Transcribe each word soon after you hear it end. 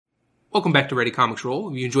Welcome back to Ready Comics Roll.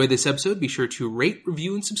 If you enjoyed this episode, be sure to rate,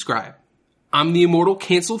 review, and subscribe. I'm the immortal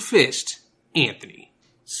Canceled Fist, Anthony.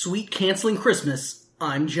 Sweet canceling Christmas,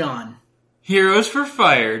 I'm John. Heroes for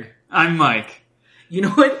Fired, I'm Mike. You know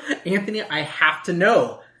what, Anthony, I have to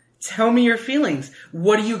know. Tell me your feelings.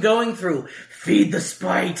 What are you going through? Feed the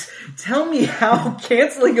spite. Tell me how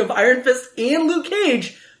canceling of Iron Fist and Luke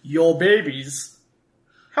Cage, your babies.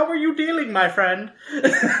 How are you dealing, my friend?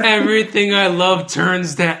 Everything I love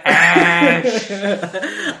turns to ash.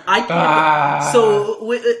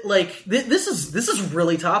 This is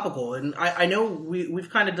really topical, and I know we've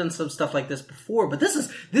kind of done some stuff like this before, but this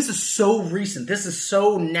is so recent. This is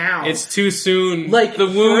so now. It's too soon. Like, the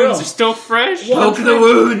wounds are still fresh. Well, Poke the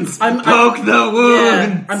wounds. Poke the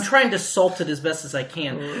wounds. Yeah, I'm trying to salt it as best as I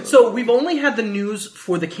can. So we've only had the news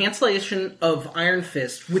for the cancellation of Iron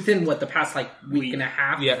Fist within the past week and a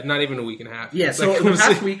half. Yeah, not even a week and a half. Yeah, it's so the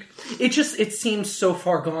past week, it seems so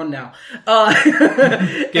far gone now. Far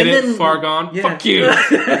gone? Yeah. Fuck you.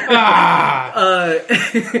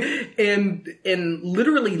 And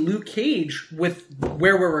literally Luke Cage, with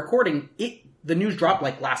where we're recording, the news dropped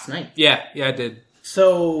last night. Yeah, it did.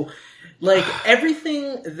 So,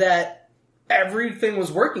 everything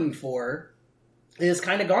was working for is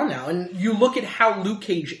kind of gone now. And you look at how Luke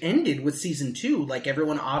Cage ended with season 2,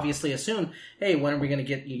 everyone obviously assumed, hey, when are we going to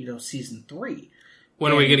get, season 3?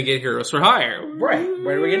 When are we going to get Heroes for Hire? Right.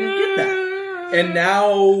 When are we going to get that? And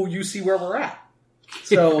now you see where we're at.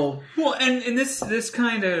 So, well, and this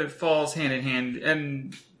kind of falls hand in hand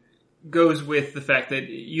and goes with the fact that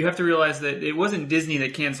you have to realize that it wasn't Disney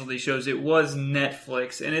that canceled these shows, it was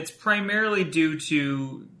Netflix, and it's primarily due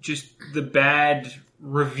to just the bad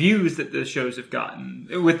reviews that the shows have gotten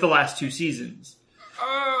with the last 2 seasons.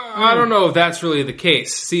 I don't know if that's really the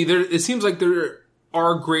case. See, it seems like there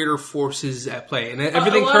are greater forces at play, and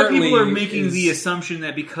everything a lot currently of people are making the assumption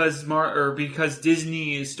that because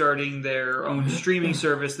Disney is starting their own streaming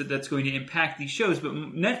service that's going to impact these shows, but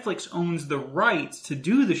Netflix owns the rights to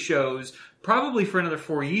do the shows probably for another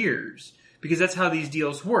 4 years. Because that's how these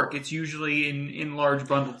deals work. It's usually in large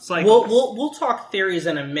bundled cycles. We'll talk theories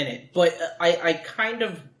in a minute, but I kind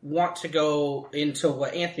of want to go into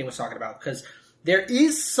what Anthony was talking about, because there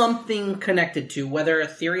is something connected to, whether a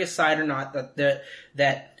theory aside or not,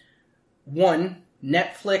 that one,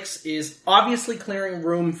 Netflix is obviously clearing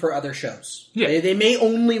room for other shows. Yeah. They may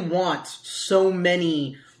only want so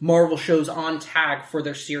many Marvel shows on tag for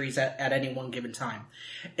their series at any one given time.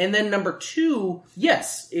 And then number 2,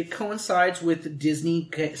 yes, it coincides with Disney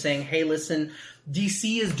saying, hey, listen,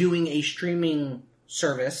 DC is doing a streaming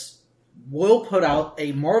service. We'll put out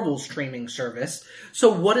a Marvel streaming service.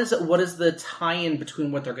 So what is the tie-in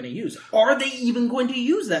between what they're going to use? Are they even going to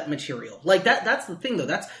use that material? That's the thing, though.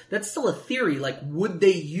 That's still a theory. Would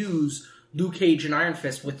they use Luke Cage and Iron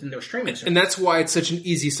Fist within their streaming service? And that's why it's such an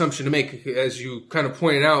easy assumption to make, as you kind of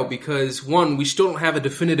pointed out, because, one, we still don't have a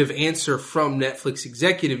definitive answer from Netflix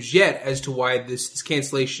executives yet as to why this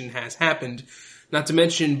cancellation has happened. Not to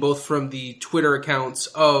mention, both from the Twitter accounts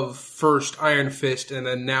of first Iron Fist and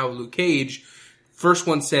then now Luke Cage, first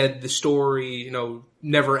one said the story,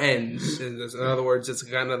 never ends. In other words, it's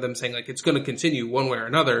kind of them saying, it's going to continue one way or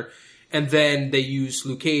another. And then they use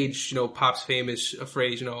Luke Cage, Pop's famous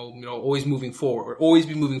phrase, always moving forward, always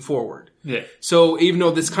be moving forward. Yeah. So even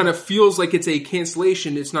though this kind of feels like it's a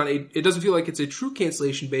cancellation, it doesn't feel like it's a true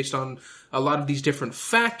cancellation based on a lot of these different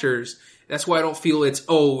factors. That's why I don't feel it's,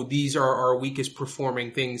 these are our weakest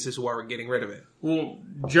performing things, this is why we're getting rid of it. Well,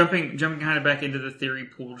 jumping kind of back into the theory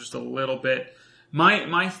pool just a little bit,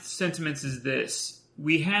 my sentiments is this.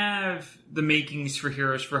 We have the makings for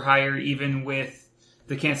Heroes for Hire, even with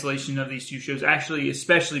the cancellation of these 2 shows, actually,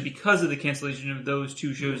 especially because of the cancellation of those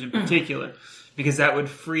 2 shows in particular, because that would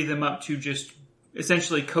free them up to just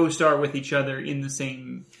essentially co-star with each other in the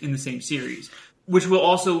same series, which will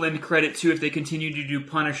also lend credit to if they continue to do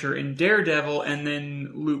Punisher and Daredevil and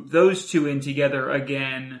then loop those 2 in together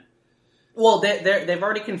again. Well, they've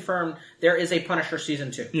already confirmed there is a Punisher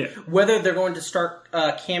season 2. Yeah. Whether they're going to start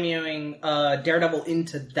cameoing Daredevil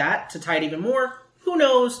into that to tie it even more, who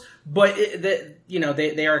knows? But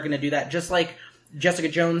they are going to do that, just like Jessica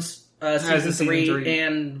Jones season 3,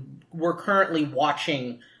 and we're currently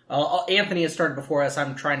watching. Anthony has started before us.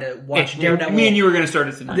 I'm trying to watch Daredevil. Me and you were going to start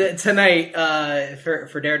it tonight. Tonight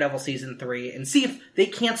for Daredevil season 3, and see if they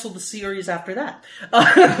cancel the series after that.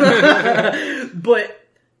 But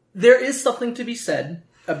there is something to be said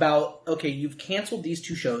about, okay, you've canceled these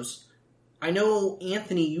 2 shows. I know,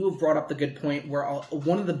 Anthony, you have brought up the good point where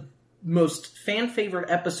one of the most fan favorite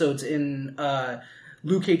episodes in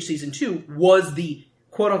Luke Cage season 2 was the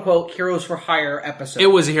quote-unquote Heroes for Hire episode. It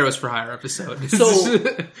was a Heroes for Hire episode. So,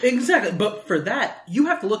 exactly. But for that, you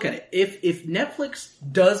have to look at it. If Netflix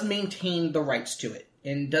does maintain the rights to it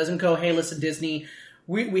and doesn't go, hey, listen, Disney,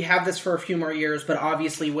 we have this for a few more years, but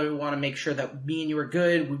obviously we want to make sure that me and you are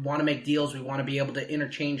good. We want to make deals. We want to be able to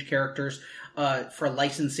interchange characters for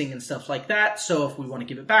licensing and stuff like that. So if we want to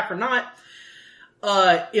give it back or not,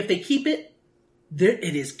 if they keep it,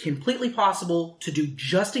 it is completely possible to do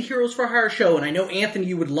just a Heroes for Hire show, and I know, Anthony,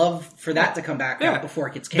 you would love for that to come back out before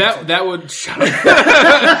it gets canceled. That would... Shut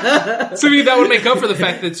up. So maybe that would make up for the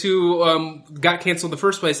fact that two got canceled in the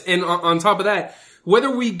first place. And on top of that,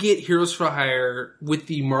 whether we get Heroes for Hire with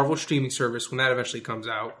the Marvel streaming service when that eventually comes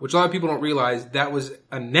out, which a lot of people don't realize, that was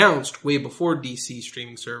announced way before DC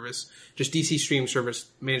streaming service. Just DC streaming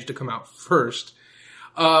service managed to come out first.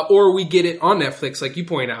 Or we get it on Netflix, like you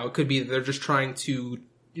point out. It could be that they're just trying to,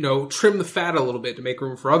 trim the fat a little bit to make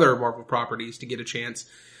room for other Marvel properties to get a chance.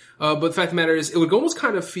 But the fact of the matter is, it would almost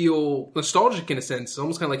kind of feel nostalgic in a sense,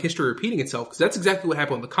 almost kind of like history repeating itself, because that's exactly what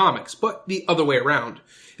happened in the comics, but the other way around.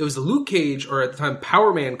 It was the Luke Cage, or at the time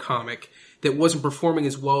Power Man comic, that wasn't performing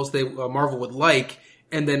as well as Marvel would like,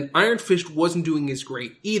 and then Iron Fist wasn't doing as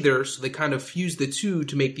great either, so they kind of fused the two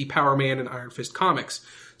to make the Power Man and Iron Fist comics.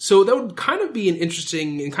 So that would kind of be an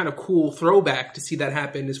interesting and kind of cool throwback to see that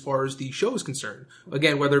happen as far as the show is concerned.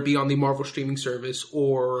 Again, whether it be on the Marvel streaming service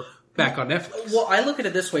or back on Netflix. Well, I look at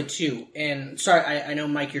it this way too, and sorry, I know,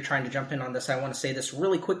 Mike, you're trying to jump in on this. I want to say this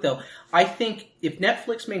really quick though. I think if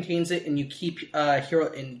Netflix maintains it and you keep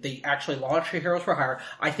and they actually launch Heroes for Hire,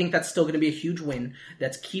 I think that's still going to be a huge win.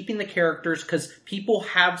 That's keeping the characters, because people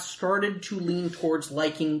have started to lean towards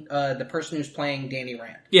liking the person who's playing Danny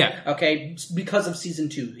Rand. Yeah. Okay, because of season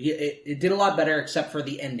 2, it did a lot better except for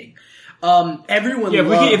the ending. Everyone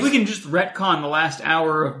loves... if we can just retcon the last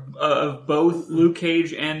hour of both Luke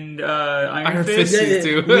Cage and Iron Fist,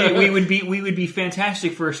 we would be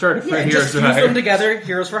fantastic for a starter for Heroes just for Hire. Fuse them together,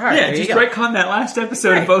 Heroes for Hire. Yeah, just retcon that last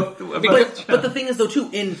episode of both. But the thing is, though,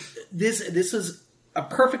 too, in this is a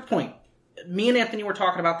perfect point. Me and Anthony were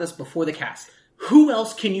talking about this before the cast. Who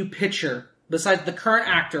else can you picture besides the current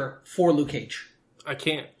actor for Luke Cage? I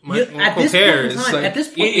can't. At this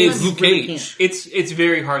point in time, Luke Cage. It's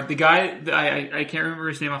very hard. The guy, I can't remember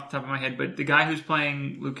his name off the top of my head, but the guy who's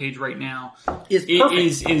playing Luke Cage right now is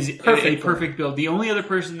a perfect build. The only other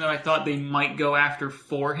person that I thought they might go after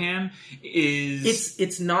for him is...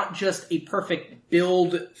 It's not just a perfect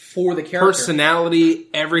build for the character. Personality,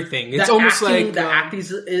 everything. It's almost like... The acting,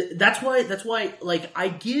 that's why, like, I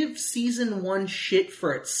give season 1 shit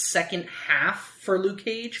for its second half for Luke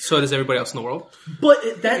Cage. So does everybody else in the world.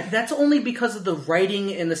 But that's only because of the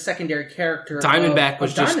writing and the secondary character. Diamondback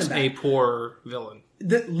was just Diamondback. a poor villain.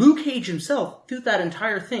 Luke Cage himself, through that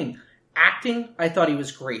entire thing, acting, I thought he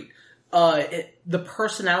was great. The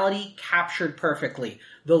personality captured perfectly.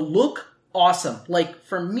 The look, awesome. Like,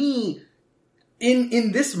 for me,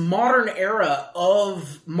 in this modern era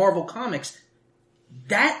of Marvel Comics,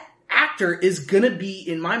 that actor is gonna be,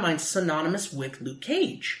 in my mind, synonymous with Luke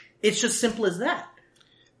Cage. It's just simple as that.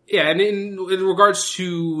 Yeah, and in regards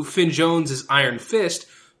to Finn Jones' Iron Fist,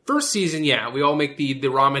 first season, yeah, we all make the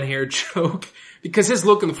ramen hair joke, because his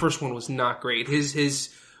look in the first one was not great.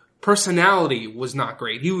 His personality was not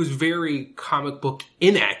great. He was very comic book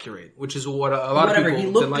inaccurate, which is what a lot of people... He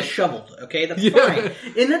looked disheveled, okay? That's fine.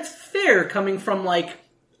 And that's fair coming from, like,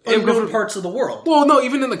 unknown parts of the world. Well, no,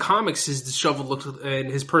 even in the comics, his disheveled look and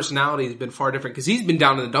his personality has been far different, because he's been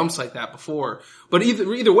down in the dumps like that before. But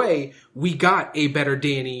either way, we got a better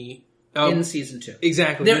Danny... in season 2.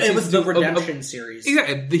 Exactly. It was the redemption series.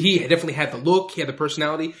 Exactly. He definitely had the look, he had the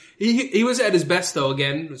personality. He was at his best, though,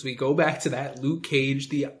 again, as we go back to that Luke Cage,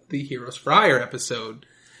 the Heroes for Hire episode.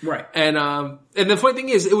 Right. And the funny thing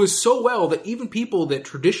is, it was so well that even people that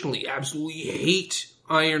traditionally absolutely hate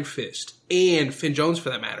Iron Fist, and Finn Jones for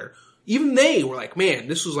that matter, even they were like, man,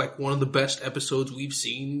 this was like one of the best episodes we've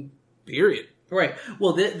seen, period. Right.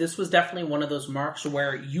 Well, this was definitely one of those marks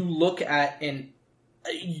where you look at, and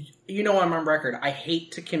you know I'm on record, I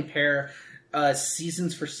hate to compare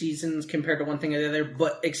seasons for seasons compared to one thing or the other,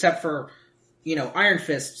 but except for, Iron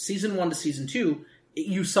Fist, season 1 to season 2,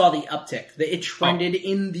 you saw the uptick. It trended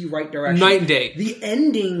in the right direction. Night and day. The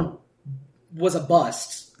ending was a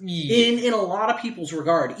bust. In a lot of people's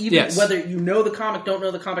regard. Even whether you know the comic, don't know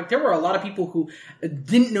the comic, there were a lot of people who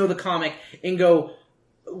didn't know the comic and go,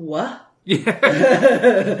 what? Yeah.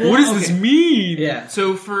 What does this mean? Yeah.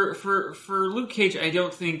 So for Luke Cage, I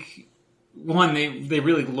don't think one, they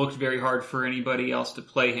really looked very hard for anybody else to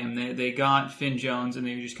play him. They got Finn Jones and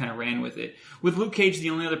they just kind of ran with it. With Luke Cage,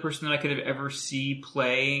 the only other person that I could have ever see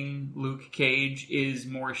playing Luke Cage is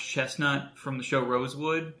Morris Chestnut from the show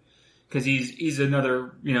Rosewood, because he's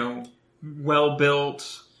another, well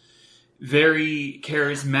built, very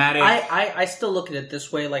charismatic. I still look at it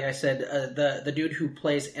this way. Like I said, the dude who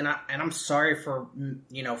plays, and I'm sorry for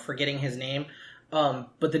forgetting his name,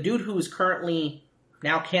 but the dude who is currently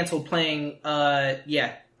now canceled playing, I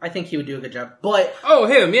think he would do a good job. But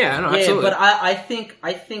him, absolutely. But I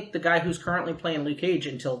think the guy who's currently playing Luke Cage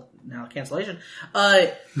until now cancellation,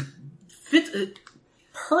 fits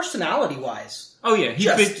personality wise. Oh yeah,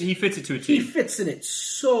 he fits it to a T. He fits in it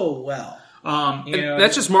so well.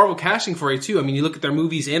 That's just Marvel casting for you too. I mean, you look at their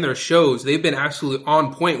movies and their shows; they've been absolutely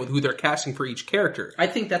on point with who they're casting for each character. I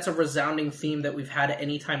think that's a resounding theme that we've had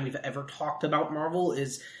any time we've ever talked about Marvel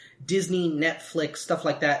is Disney, Netflix, stuff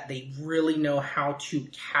like that. They really know how to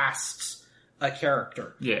cast a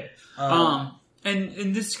character. Yeah.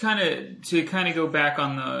 And this to go back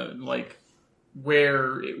on the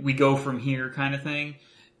where we go from here kind of thing.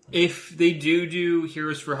 If they do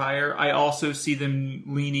Heroes for Hire, I also see them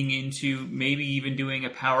leaning into maybe even doing a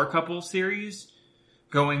Power Couple series,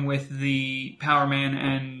 going with the Power Man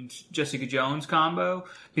and Jessica Jones combo,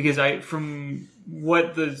 because from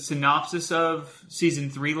what the synopsis of season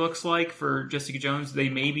 3 looks like for Jessica Jones, they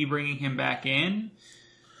may be bringing him back in.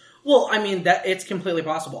 Well, I mean, that it's completely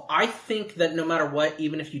possible. I think that no matter what,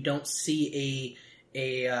 even if you don't see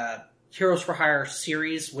a Heroes for Hire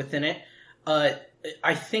series within it,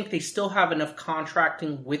 I think they still have enough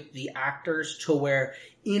contracting with the actors to where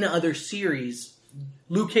in other series,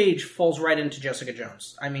 Luke Cage falls right into Jessica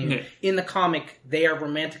Jones. I mean, in the comic, they are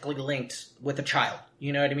romantically linked with a child.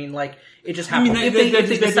 You know what I mean? Like, it just happens. I mean,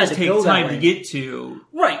 that does take time to get to.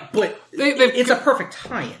 Right, but it's a perfect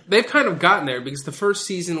tie-in. They've kind of gotten there, because the first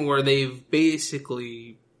season where they've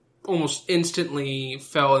basically almost instantly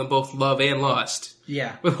fell in both love and lust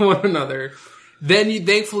with one another. Then,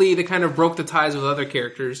 thankfully, they kind of broke the ties with other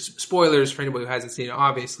characters. Spoilers for anybody who hasn't seen it,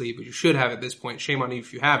 obviously, but you should have at this point. Shame on you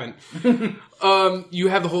if you haven't. You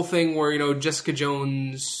have the whole thing where, Jessica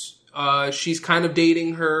Jones, she's kind of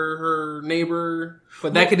dating her neighbor,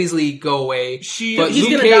 but that could easily go away. He's going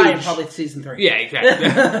to die in probably season 3. Yeah, exactly.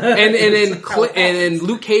 and then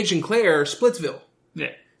Luke Cage and Claire, Splitsville.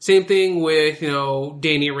 Yeah. Same thing with,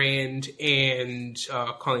 Danny Rand and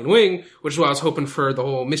Colleen Wing, which is why I was hoping for the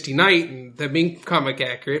whole Misty Knight and that being comic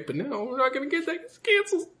accurate, but no, we're not going to get that. It's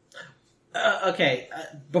canceled. Okay,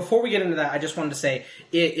 before we get into that, I just wanted to say,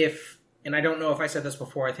 and I don't know if I said this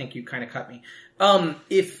before, I think you kind of cut me.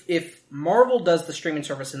 If Marvel does the streaming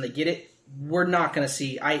service and they get it, we're not going to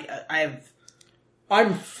see,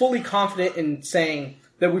 I'm fully confident in saying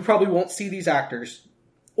that we probably won't see these actors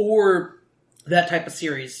or that type of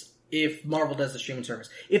series if Marvel does the streaming service.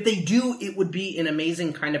 If they do, it would be an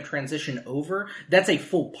amazing kind of transition over. That's a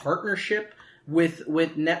full partnership with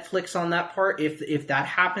Netflix on that part, if that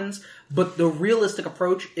happens. But the realistic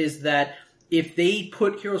approach is that if they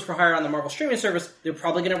put Heroes for Hire on the Marvel streaming service, they're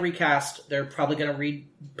probably going to recast, they're probably going to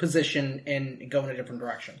reposition and go in a different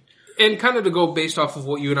direction. And kind of to go based off of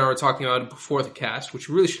what you and I were talking about before the cast, which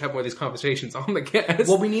we really should have more of these conversations on the cast.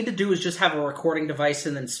 What we need to do is just have a recording device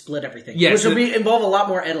and then split everything. Yes. Which will involve a lot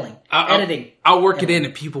more editing. I'll work it in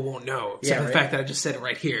and people won't know. Except for the fact that I just said it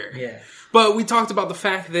right here. Yeah. But we talked about the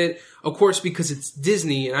fact that, of course, because it's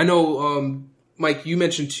Disney, and I know, Mike, you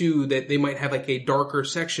mentioned too that they might have a darker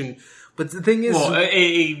section. But the thing is... Well,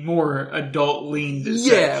 a more adult-leaned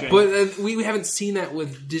section. Yeah, but we haven't seen that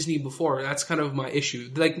with Disney before. That's kind of my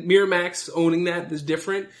issue. Miramax owning that is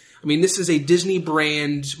different. I mean, this is a Disney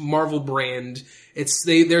brand, Marvel brand.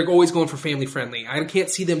 They're always going for family friendly. I can't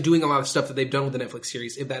see them doing a lot of stuff that they've done with the Netflix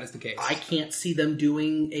series, if that is the case. I can't see them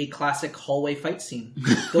doing a classic hallway fight scene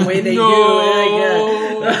the way they do.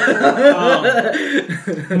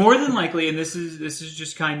 More than likely, and this is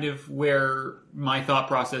just kind of where my thought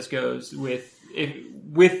process goes with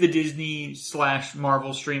the Disney /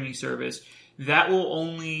 Marvel streaming service. That will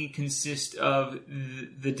only consist of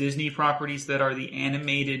the Disney properties that are the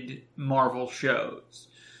animated Marvel shows.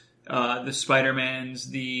 The Spider-Mans,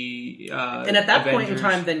 and at that Avengers. Point in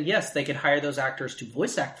time, then yes, they could hire those actors to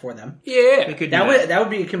voice act for them. Yeah, they could. That would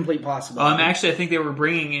be a complete possibility. Actually, I think they were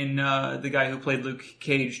bringing in the guy who played Luke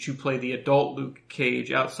Cage to play the adult Luke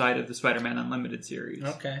Cage outside of the Spider-Man Unlimited series.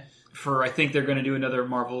 Okay. I think they're going to do another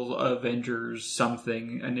Marvel Avengers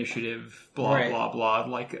something initiative, blah blah,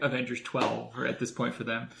 like Avengers 12 at this point for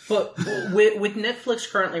them. But with Netflix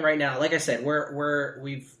currently right now, like I said,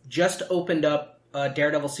 we've just opened up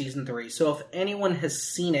Daredevil season 3. So if anyone has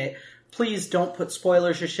seen it, please don't put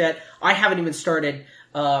spoilers just yet. I haven't even started.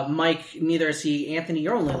 Mike, neither has he. Anthony,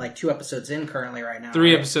 you're only like 2 episodes in currently right now.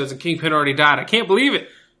 3 episodes, and Kingpin already died. I can't believe it.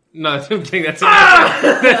 No, I don't think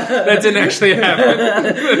that didn't actually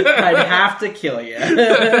happen. I'd have to kill you.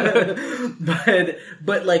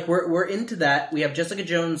 but like we're into that. We have Jessica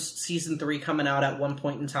Jones season 3 coming out at one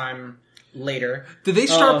point in time later. Did they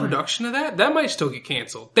start production of that? That might still get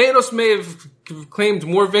canceled. Thanos may have claimed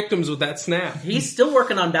more victims with that snap. He's still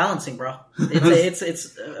working on balancing, bro.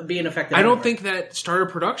 It's being effective. I don't think that started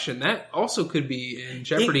production. That also could be in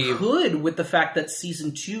jeopardy. It could, with the fact that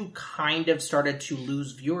season 2 kind of started to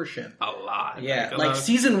lose viewership. A lot. Yeah, like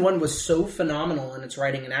season 1 was so phenomenal in its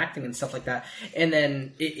writing and acting and stuff like that. And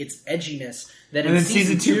then its edginess. And then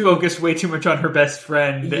season 2 focused way too much on her best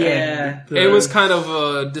friend. Yeah. It was kind of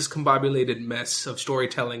a discombobulated mess of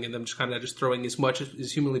storytelling and them just kind of just throwing as much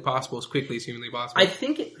as humanly possible, as quickly as humanly possible. I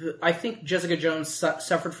think Jessica Jones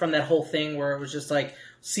suffered from that whole thing where it was just like,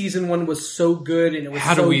 season 1 was so good and it was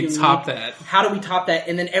How do we top that? How do we top that?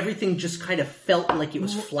 And then everything just kind of felt like it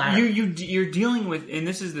was flat. You're dealing with, and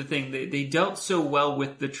this is the thing, they dealt so well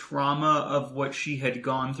with the trauma of what she had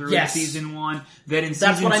gone through in season 1 that in That's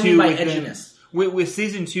season 2... what I mean by edginess. With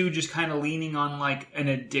season 2 just kind of leaning on like an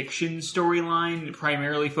addiction storyline,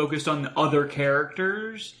 primarily focused on the other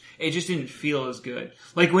characters, it just didn't feel as good.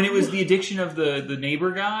 Like when it was the addiction of the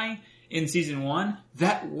neighbor guy in season 1,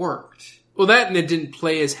 that worked. Well, that and it didn't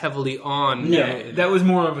play as heavily on. No, that was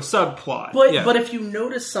more of a subplot. But if you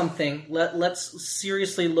notice something, let's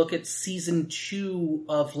seriously look at season 2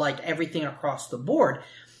 of like everything across the board.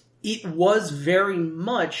 It was very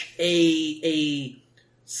much a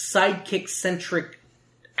sidekick centric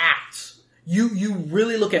act. You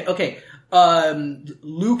really look at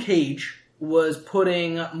Luke Cage was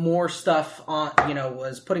putting more stuff on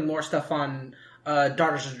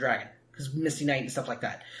Daughters of the Dragon because Misty Knight and stuff like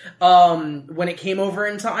that. When it came over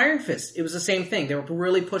into Iron Fist, it was the same thing. They were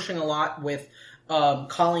really pushing a lot with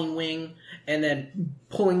Colleen Wing and then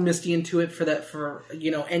pulling Misty into it for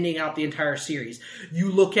ending out the entire series. You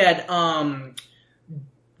look at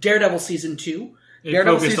Daredevil season 2. It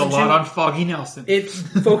focused a lot on Foggy Nelson. It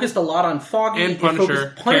focused a lot on Foggy. And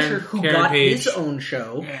Punisher. Punisher, who Karen got Page. his own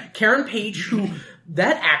show. Yeah. Karen Page, who...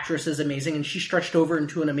 That actress is amazing, and she stretched over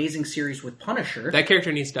into an amazing series with Punisher. That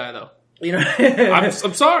character needs to die, though.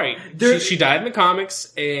 I'm sorry. She died in the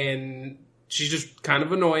comics, and she's just kind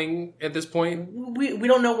of annoying at this point. We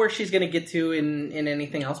don't know where she's going to get to in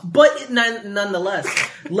anything else. But nonetheless,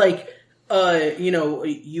 you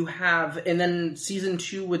have, and then season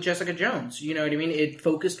 2 with Jessica Jones, you know what I mean? It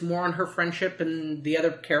focused more on her friendship and the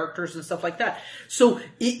other characters and stuff like that. So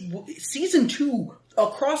season 2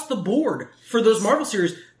 across the board for those Marvel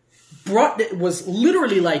series was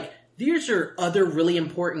literally like, these are other really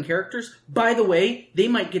important characters. By the way, they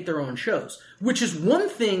might get their own shows, which is one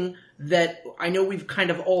thing that I know we've kind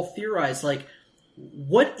of all theorized, like,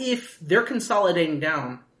 what if they're consolidating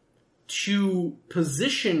down to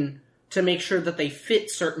position to make sure that they fit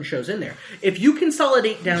certain shows in there? If you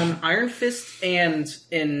consolidate down Iron Fist and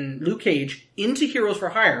Luke Cage into Heroes for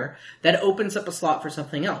Hire, that opens up a slot for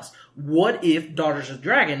something else. What if Daughters of the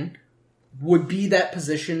Dragon would be that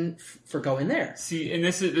position for going there? See, and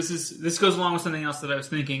this goes along with something else that I was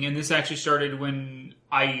thinking, and this actually started when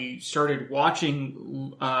I started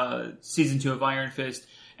watching season 2 of Iron Fist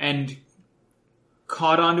and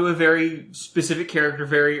caught onto a very specific character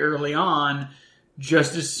very early on.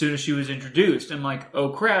 Just as soon as she was introduced, I'm like, oh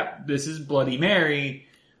crap, this is Bloody Mary.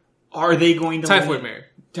 Are they going to... Typhoid Mary,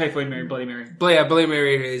 Bloody Mary. Bloody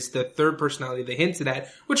Mary is the third personality they hinted at,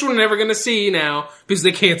 which we're never going to see now because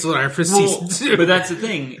they canceled Iron Fist season 2. But that's the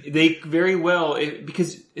thing. They very well...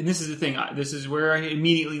 because, and this is the thing, this is where I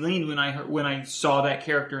immediately leaned when I saw that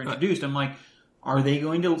character introduced. I'm like, are they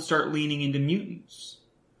going to start leaning into mutants?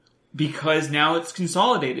 Because now it's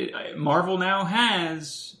consolidated. Marvel now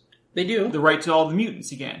has... They do. The right to all the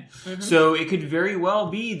mutants again. Mm-hmm. So it could very well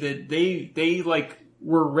be that they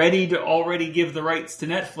were ready to already give the rights to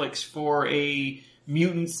Netflix for a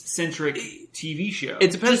mutant-centric TV show.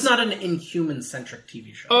 It's just not an Inhuman-centric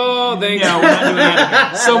TV show. Oh, thanks. No, we're not doing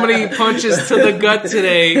that again. So many punches to the gut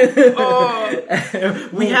today. Oh.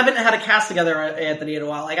 We haven't had a cast together, Anthony, in a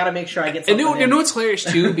while. I gotta make sure I get something You know what's hilarious,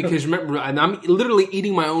 too? Because remember, and I'm literally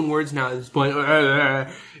eating my own words now at this point.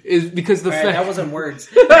 Is because the fact... that wasn't words.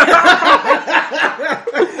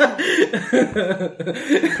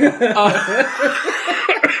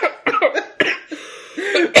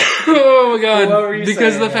 Oh my god. What were you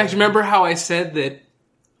because saying, of the fact, remember how I said that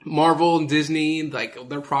Marvel and Disney, like,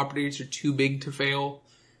 their properties are too big to fail?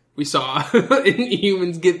 We saw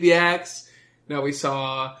Inhumans get the axe. Now we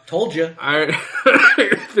saw Told you. Iron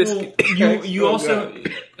Fist. You also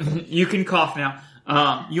you can cough now.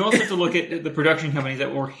 You also have to look at the production companies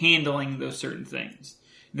that were handling those certain things.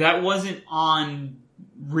 That wasn't on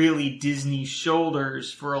really Disney's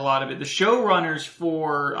shoulders for a lot of it. The showrunners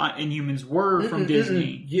for Inhumans were from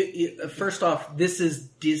Disney. First off, this is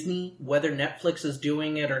Disney, whether Netflix is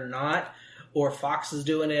doing it or not, or Fox is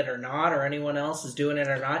doing it or not, or anyone else is doing it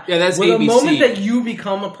or not. Yeah, that's ABC. ABC. The moment that you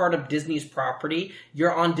become a part of Disney's property,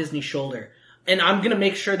 you're on Disney's shoulder. And I'm going to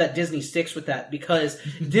make sure that Disney sticks with that, because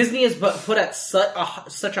Disney is put at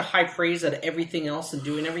such a high praise at everything else and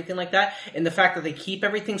doing everything like that. And the fact that they keep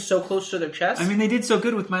everything so close to their chest. I mean, they did so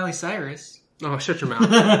good with Miley Cyrus. Oh, shut your mouth.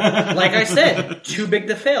 Like I said, too big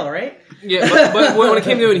to fail, right? Yeah, but when it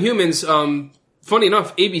came to Inhumans, funny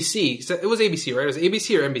enough, ABC, it was ABC, right? It was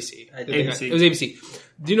ABC or NBC? ABC. It was ABC.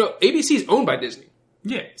 Do you know, ABC is owned by Disney.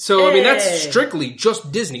 Yeah. So, I mean, that's Hey. strictly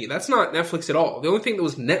just Disney. That's not Netflix at all. The only thing that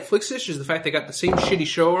was Netflix-ish is the fact they got the same shitty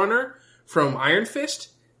showrunner from Iron Fist,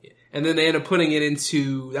 and then they ended up putting it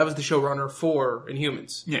into, that was the showrunner for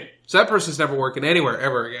Inhumans. Yeah. So that person's never working anywhere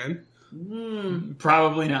ever again.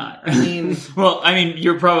 Probably not. I mean, Well, I mean,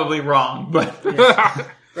 you're probably wrong, but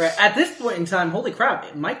right, at this point in time, holy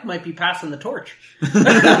crap, Mike might be passing the torch.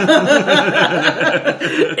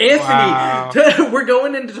 Anthony, we're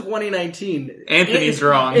going into 2019. Anthony's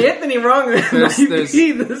wrong. Anthony wrong. That There's- might there's-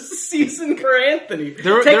 be the season for Anthony.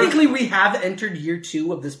 Technically, we have entered year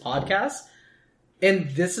 2 of this podcast, and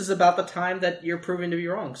this is about the time that you're proving to be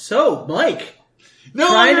wrong. So, Mike. no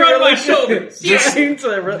trying longer to on my really- shoulders. Trying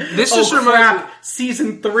to This oh, just reminds crap, me-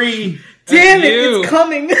 season 3. Damn it, you. it's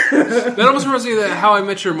coming. That almost reminds me of the How I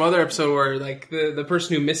Met Your Mother episode where, like, the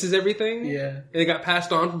person who misses everything, Yeah. and it got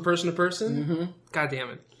passed on from person to person. Mm-hmm. God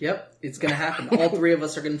damn it. Yep, it's going to happen. All 3 of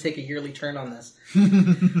us are going to take a yearly turn on this.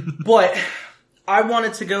 But I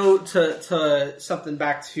wanted to go to something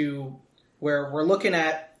back to where we're looking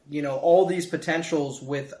at, you know, all these potentials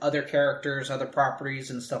with other characters, other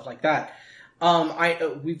properties, and stuff like that.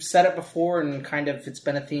 We've said it before, and kind of it's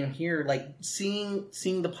been a theme here, like seeing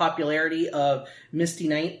the popularity of Misty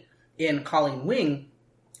Knight and Colleen Wing.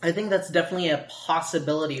 I think that's definitely a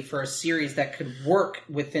possibility for a series that could work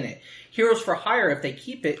within it. Heroes for Hire, if they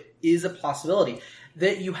keep it, is a possibility.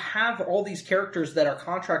 That you have all these characters that are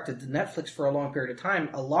contracted to Netflix for a long period of time.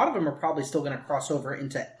 A lot of them are probably still going to cross over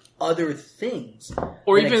into other things.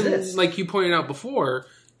 Or that even, exist. like you pointed out before,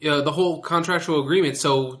 the whole contractual agreement.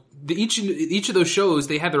 So each of those shows,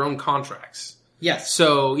 they had their own contracts. Yes.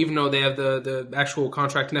 So even though they have the actual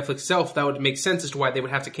contract to Netflix itself, that would make sense as to why they would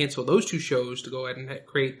have to cancel those 2 shows to go ahead and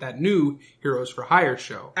create that new Heroes for Hire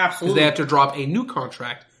show. Absolutely. Because they have to drop a new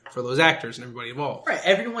contract for those actors and everybody involved. Right,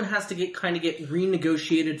 everyone has to get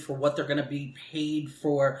renegotiated for what they're going to be paid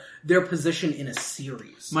for their position in a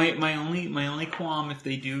series. My only qualm, if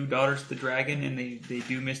they do Daughters of the Dragon and they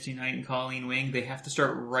do Misty Knight and Colleen Wing, they have to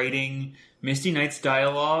start writing Misty Knight's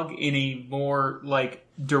dialogue in a more like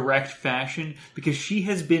direct fashion, because she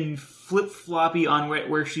has been flip-floppy on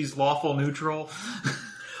where she's lawful neutral.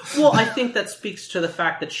 Well, I think that speaks to the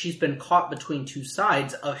fact that she's been caught between 2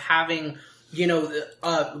 sides of having, you know,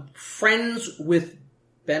 friends with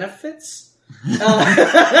benefits?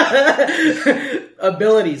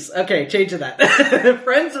 Abilities. Okay, change to that.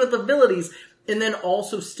 Friends with abilities, and then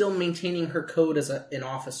also still maintaining her code as an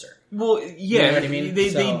officer. Well, yeah, You know what I mean? they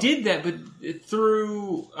So- did that, but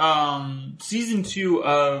through season 2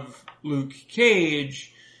 of Luke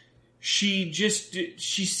Cage, she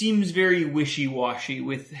seems very wishy-washy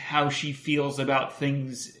with how she feels about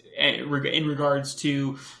things in regards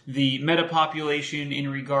to the meta population, in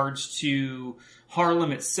regards to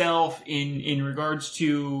Harlem itself, in regards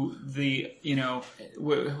to the, you know,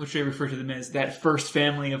 what should I refer to them as, that first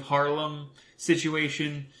family of Harlem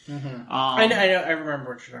situation. Mm-hmm. I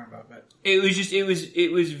remember what you're talking about, but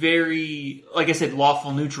It was very, like I said,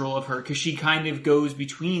 lawful neutral of her, because she kind of goes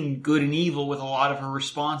between good and evil with a lot of her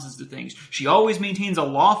responses to things. She always maintains a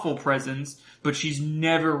lawful presence, but she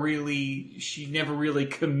never really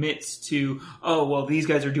commits to, oh, well, these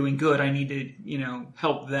guys are doing good, I need to, you know,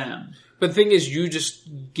 help them. But the thing is, you just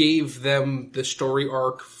gave them the story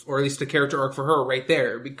arc, or at least the character arc for her right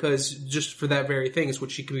there, because just for that very thing is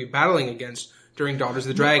what she could be battling against during Daughters of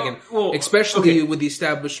the Dragon. Well, especially okay. with the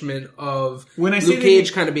establishment of When I say Luke that Cage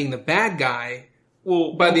you- kind of being the bad guy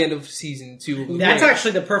Well, by the end of season 2 of Luke that's Cage.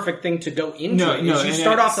 actually the perfect thing to go into. No, it, no, is you and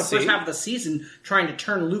start off the see? first half of the season trying to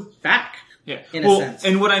turn Luke back. yeah. in a sense.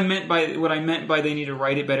 And what I meant by they need to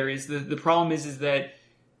write it better is the problem is that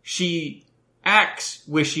she acts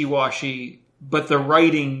wishy-washy, but the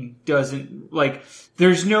writing doesn't, like,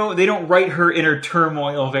 they don't write her inner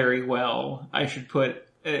turmoil very well, I should put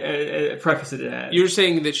preface it as. You're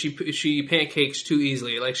saying that she pancakes too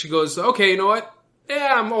easily. Like, she goes, okay, you know what?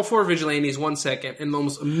 Yeah, I'm all for vigilantes 1 second. And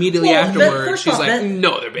almost immediately afterwards, she's like,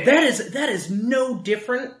 no, they're bad. That is no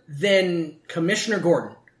different than Commissioner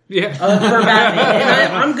Gordon. Yeah. For Batman.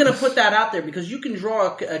 And I'm going to put that out there because you can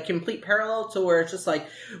draw a complete parallel to where it's just like,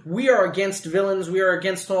 we are against villains, we are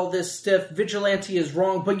against all this stuff, vigilante is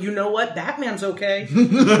wrong, but you know what? Batman's okay.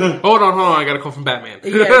 Hold on, I got a call from Batman.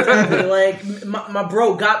 Yeah, exactly. Like, my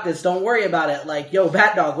bro got this, don't worry about it. Like, yo,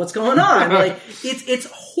 Bat Dog, what's going on? Like, it's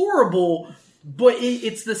horrible. But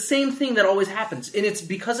it's the same thing that always happens. And it's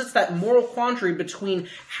because it's that moral quandary between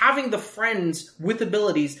having the friends with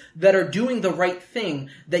abilities that are doing the right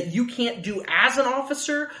thing that you can't do as an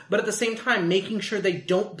officer, but at the same time making sure they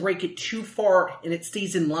don't break it too far and it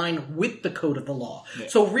stays in line with the code of the law. Yeah.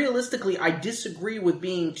 So realistically, I disagree with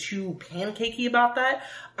being too pancakey about that.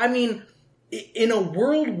 I mean, in a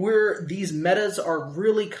world where these metas are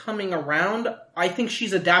really coming around, I think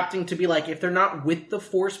she's adapting to be like, if they're not with the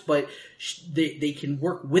Force, but they can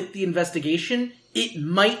work with the investigation, it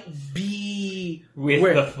might be...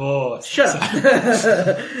 With the Force. Shut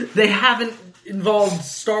up. They haven't involved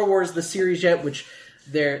Star Wars, the series yet, which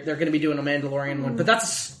they're going to be doing a Mandalorian one, but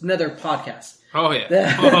that's another podcast. Oh,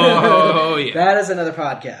 yeah. Oh, yeah. That is another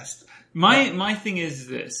podcast. My thing is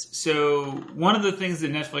this. So one of the things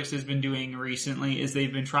that Netflix has been doing recently is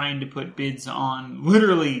they've been trying to put bids on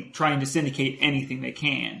literally trying to syndicate anything they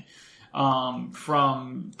can.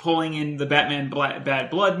 From pulling in the Batman Bad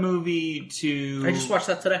Blood movie to... I just watched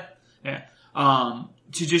that today. Yeah. To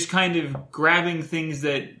just kind of grabbing things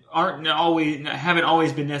that haven't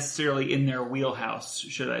always been necessarily in their wheelhouse,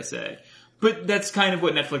 should I say. But that's kind of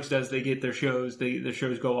what Netflix does. They get their shows, their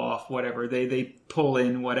shows go off, whatever. They pull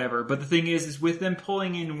in whatever. But the thing is with them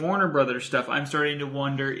pulling in Warner Brothers stuff, I'm starting to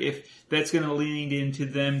wonder if that's going to lead into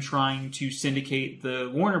them trying to syndicate the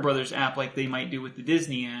Warner Brothers app like they might do with the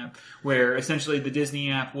Disney app, where essentially the Disney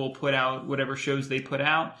app will put out whatever shows they put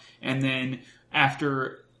out, and then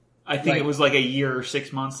after... I think it was like a year or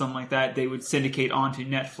 6 months, something like that. They would syndicate onto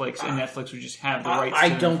Netflix, and Netflix would just have the rights to I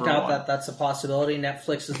them don't for doubt that that's a possibility.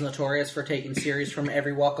 Netflix is notorious for taking series from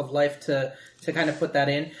every walk of life to kind of put that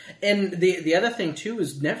in. And the other thing, too,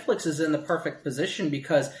 is Netflix is in the perfect position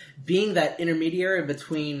because being that intermediary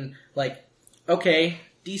between, like, okay,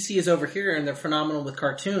 DC is over here and they're phenomenal with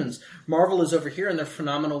cartoons. Marvel is over here and they're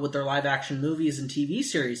phenomenal with their live-action movies and TV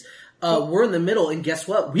series. We're in the middle, and guess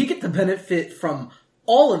what? We get the benefit from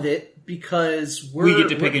all of it because we get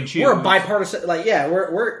to pick and choose. We're a bipartisan, like, yeah,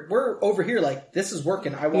 we're over here like, this is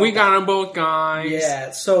working. We got them both, guys. Yeah,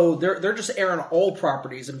 so they're just airing all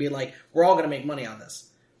properties and being like, we're all going to make money on this.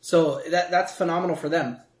 So that's phenomenal for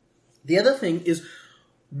them. The other thing is,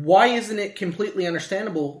 why isn't it completely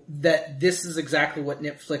understandable that this is exactly what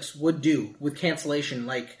Netflix would do with cancellation?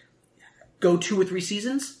 Like, go 2 or 3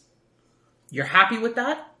 seasons? You're happy with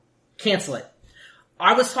that? Cancel it.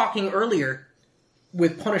 I was talking earlier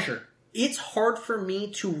with Punisher. It's hard for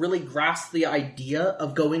me to really grasp the idea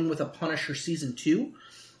of going with a Punisher season 2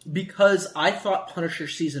 because I thought Punisher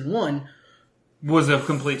season 1 was a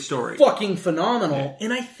complete story. Fucking phenomenal. Yeah.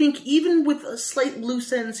 And I think even with a slight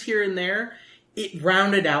loose ends here and there, it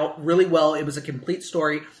rounded out really well. It was a complete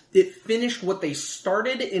story. It finished what they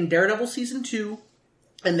started in Daredevil season 2,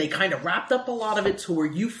 and they kind of wrapped up a lot of it to where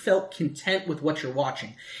you felt content with what you're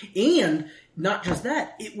watching. And not just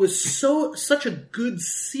that, it was such a good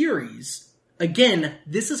series. Again,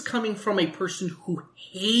 this is coming from a person who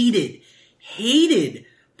hated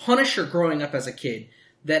Punisher growing up as a kid,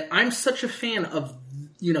 that I'm such a fan of,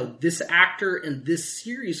 this actor and this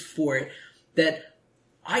series for it, that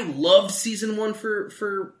I loved season 1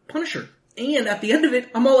 for Punisher. And at the end of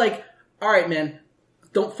it, I'm all like, all right, man,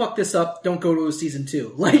 don't fuck this up. Don't go to a season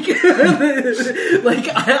 2. Like,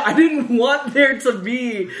 I didn't want there to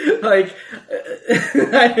be, like,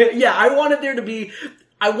 I wanted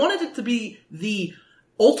it to be the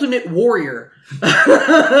Ultimate Warrior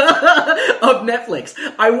of Netflix.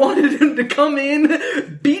 I wanted him to come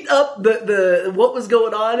in, beat up the what was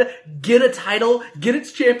going on, get a title, get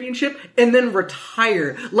its championship, and then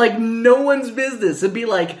retire like no one's business, and be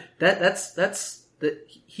like,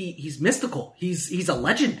 he's mystical. He's a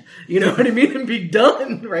legend. You know what I mean? And be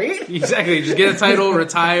done, right? Exactly. Just get a title,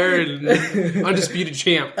 retire, and undisputed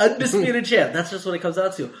champ. Undisputed champ. That's just what it comes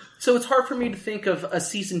out to. So it's hard for me to think of a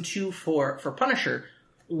season 2 for Punisher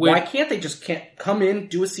Why can't they just come in,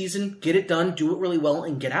 do a season, get it done, do it really well,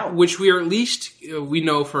 and get out? Which we are at least, we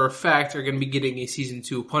know for a fact, are going to be getting a season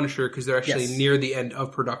 2 of Punisher because they're actually near the end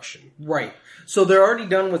of production. Right. So they're already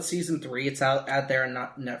done with season 3. It's out there on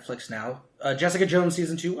Netflix now. Jessica Jones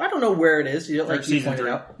season 2. I don't know where it is. You like you pointed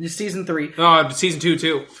out. Season 3. Oh, season 2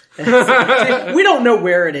 too. We don't know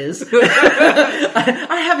where it is.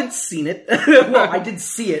 I haven't seen it. Well, I did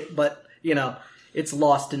see it, but it's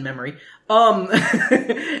lost in memory.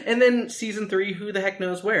 And then season 3, who the heck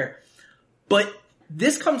knows where? But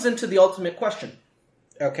this comes into the ultimate question.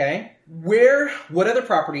 Okay? What other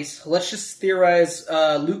properties? Let's just theorize,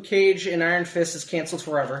 Luke Cage and Iron Fist is canceled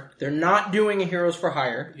forever. They're not doing a Heroes for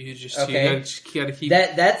Hire. You okay? You gotta keep...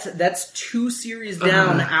 That's 2 series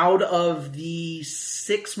down out of the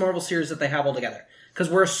 6 Marvel series that they have altogether. Because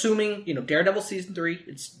we're assuming, Daredevil season 3,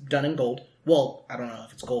 it's done in gold. Well, I don't know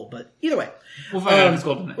if it's gold, but either way. We'll find out if it's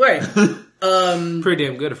gold tonight. Right. Pretty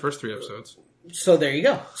damn good, the first 3 episodes. So there you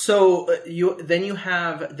go. So you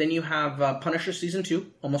have Punisher season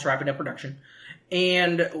 2, almost wrapping up production.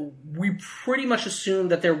 And we pretty much assume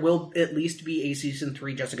that there will at least be a season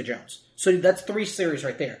 3 Jessica Jones. So that's 3 series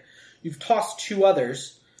right there. You've tossed 2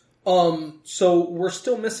 others. So we're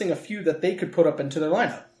still missing a few that they could put up into their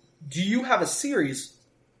lineup. Do you have a series,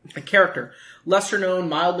 a character, lesser known,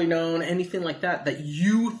 mildly known, anything like that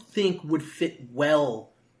you think would fit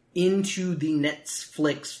well into the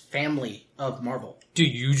Netflix family of Marvel? Do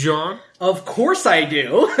you, John? Of course I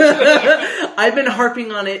do. I've been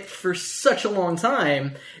harping on it for such a long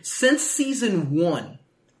time. Since season 1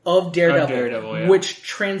 of Daredevil, which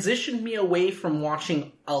transitioned me away from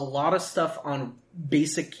watching a lot of stuff on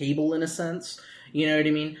basic cable in a sense. You know what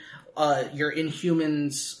I mean? Your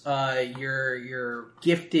Inhumans, your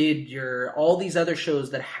Gifted, your all these other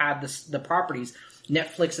shows that had the properties.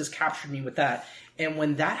 Netflix has captured me with that. And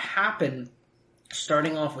when that happened,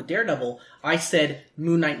 starting off with Daredevil, I said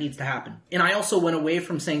Moon Knight needs to happen. And I also went away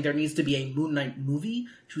from saying there needs to be a Moon Knight movie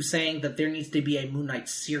to saying that there needs to be a Moon Knight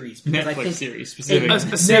series. Because I think series, specifically.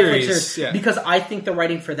 A series, yeah. Because I think the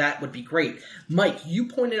writing for that would be great. Mike, you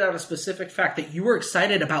pointed out a specific fact that you were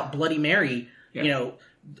excited about Bloody Mary, in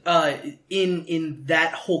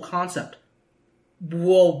that whole concept.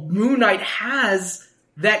 Well, Moon Knight has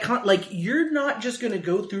that you're not just going to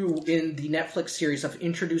go through in the Netflix series of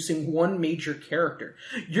introducing one major character.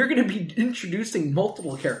 You're going to be introducing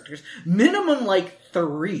multiple characters. Minimum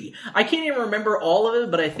 3. I can't even remember all of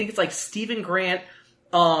it, but I think it's Stephen Grant,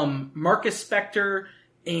 Marcus Spector,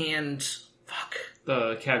 and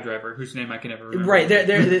the cab driver, whose name I can never remember. Right,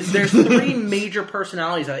 there's 3 major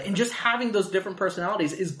personalities of it, and just having those different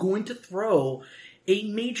personalities is going to throw a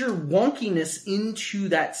major wonkiness into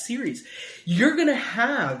that series. You're going to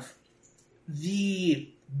have the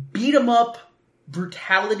beat-em-up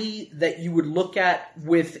brutality that you would look at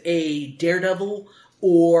with a Daredevil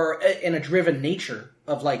or in a driven nature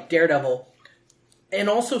of Daredevil, and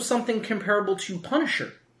also something comparable to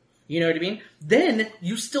Punisher. You know what I mean? Then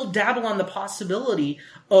you still dabble on the possibility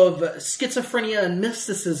of schizophrenia and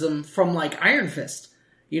mysticism from Iron Fist.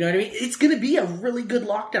 You know what I mean? It's going to be a really good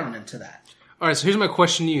lockdown into that. All right, so here's my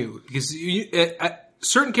question to you. Because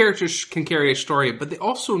certain characters can carry a story, but they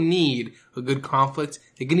also need a good conflict.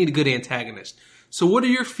 They need a good antagonist. So what are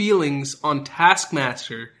your feelings on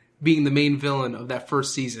Taskmaster being the main villain of that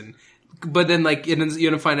first season? But then, you're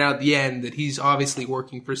going to find out at the end that he's obviously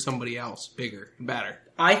working for somebody else, bigger and badder.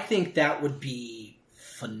 I think that would be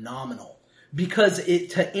phenomenal. Because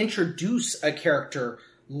to introduce a character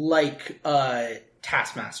like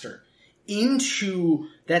Taskmaster into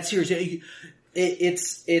that series,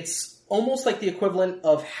 it's almost like the equivalent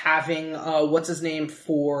of having what's his name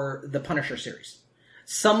for the Punisher series,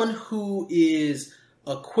 someone who is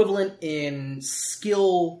equivalent in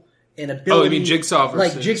skill and ability. Oh, you mean Jigsaw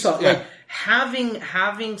versus Jigsaw? Yeah.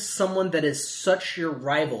 Having someone that is such your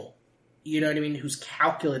rival, you know what I mean, who's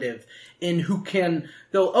calculative and who can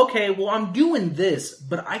go, okay, well, I'm doing this,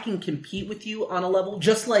 but I can compete with you on a level,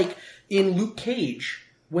 just like in Luke Cage.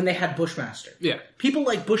 When they had Bushmaster. Yeah. People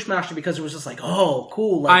like Bushmaster because it was just oh,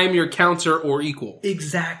 cool. I am your counter or equal.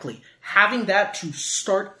 Exactly. Having that to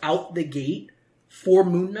start out the gate for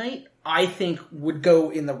Moon Knight, I think would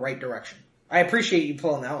go in the right direction. I appreciate you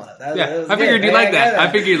pulling that one up. I figured you'd like that. I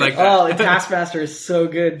figured you'd like that. Oh, and Taskmaster is so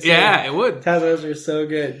good, too. Yeah, it would. Taskmaster is so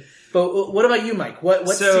good. But what about you, Mike? What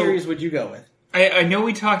series would you go with? I know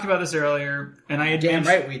we talked about this earlier, and I had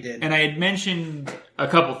right we did. And I had mentioned a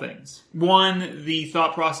couple things. One, the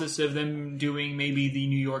thought process of them doing maybe the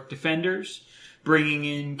New York Defenders, bringing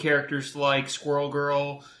in characters like Squirrel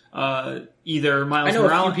Girl, either Miles I know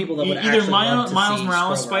Morales, a few people that would either Miles Morales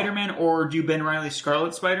Squirrel Spider-Man, or do Ben Reilly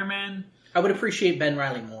Scarlet Spider-Man. I would appreciate Ben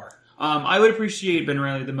Reilly more. I would appreciate Ben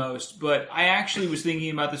Reilly the most, but I actually was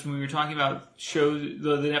thinking about this when we were talking about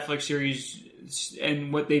the Netflix series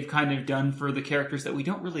and what they've kind of done for the characters that we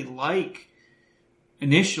don't really like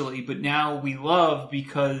initially, but now we love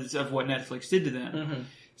because of what Netflix did to them. Mm-hmm.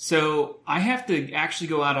 So I have to actually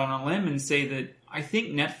go out on a limb and say that I think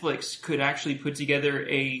Netflix could actually put together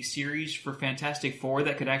a series for Fantastic Four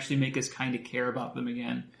that could actually make us kind of care about them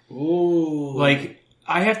again. Ooh. Like,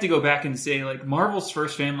 I have to go back and say, like, Marvel's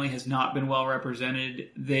first family has not been well represented.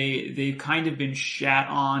 They've kind of been shat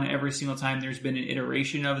on every single time there's been an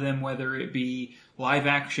iteration of them, whether it be live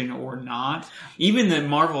action or not. Even the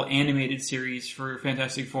Marvel animated series for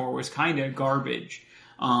Fantastic Four was kind of garbage.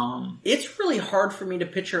 It's really hard for me to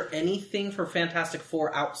picture anything for Fantastic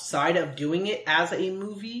Four outside of doing it as a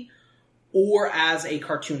movie or as a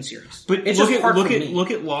cartoon series. But it's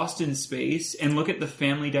look at Lost in Space and look at the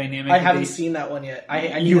family dynamic. I haven't seen that one yet.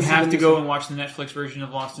 You have to go and watch the Netflix version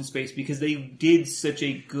of Lost in Space because they did such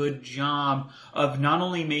a good job of not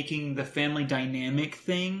only making the family dynamic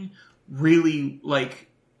thing really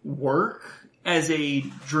like work as a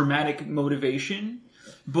dramatic motivation,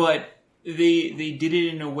 but they did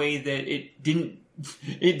it in a way that it didn't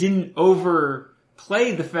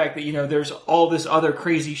overplay the fact that, you know, there's all this other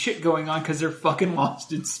crazy shit going on because they're fucking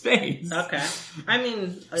lost in space. Okay. I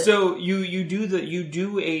mean, so you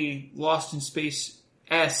do a Lost in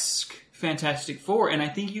Space-esque Fantastic Four, and I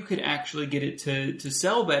think you could actually get it to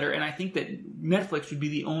sell better, and I think that Netflix would be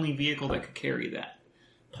the only vehicle that could carry that.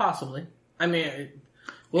 Possibly. I mean,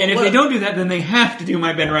 well, and if they don't do that, then they have to do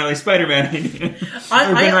my Ben Reilly Spider-Man idea.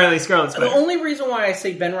 Or Ben Reilly Scarlet Spider. The only reason why I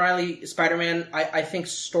say Ben Reilly Spider-Man, I think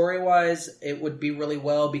story-wise, it would be really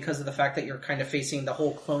well because of the fact that you're kind of facing the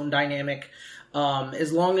whole clone dynamic.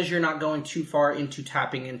 As long as you're not going too far into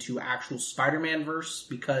tapping into actual Spider-Man verse,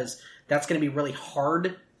 because that's going to be really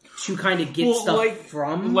hard to kind of get stuff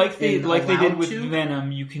from. Like they did with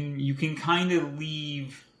Venom, you can kind of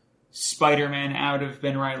leave Spider-Man out of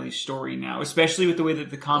Ben Reilly's story now, especially with the way that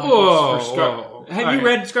the comic books for Scarlet. Have you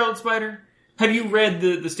read Scarlet Spider? Have you read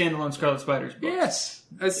the standalone Scarlet Spider's books? Yes.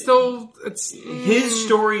 It's his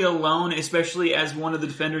story alone, especially as one of the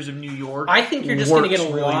defenders of New York. I think you're just going to get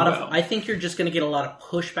I think you're just going to get a lot of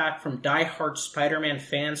pushback from diehard Spider-Man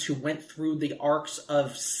fans who went through the arcs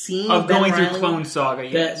of seeing going Reilly, through Clone Saga.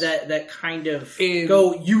 Yes. That kind of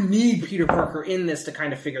you need Peter Parker in this to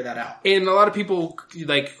kind of figure that out. And a lot of people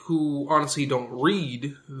who honestly don't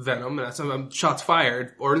read Venom, and that's shots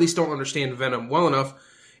fired, or at least don't understand Venom well enough.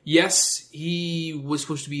 Yes, he was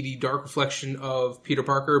supposed to be the dark reflection of Peter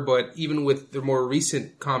Parker, but even with the more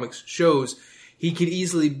recent comics shows, he could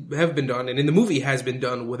easily have been done, and in the movie has been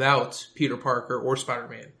done without Peter Parker or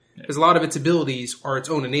Spider-Man. Because a lot of its abilities are its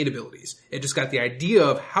own innate abilities. It just got the idea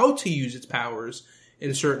of how to use its powers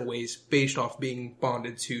in certain ways based off being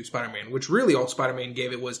bonded to Spider-Man, which really all Spider-Man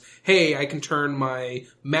gave it was, hey, I can turn my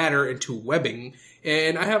matter into webbing,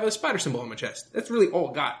 and I have a spider symbol on my chest. That's really all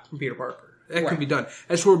it got from Peter Parker. That can be done.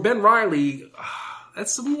 As for Ben Reilly,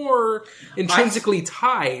 that's more intrinsically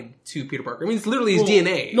tied to Peter Parker. I mean, it's literally his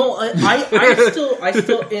DNA. No, I still,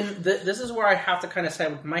 this is where I have to kind of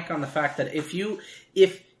side with Mike on the fact that if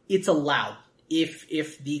it's allowed,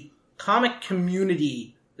 if the comic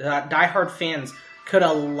community, diehard fans could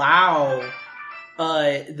allow,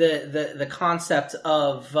 the concept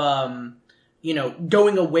of,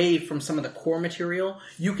 going away from some of the core material,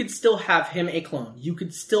 you could still have him a clone. You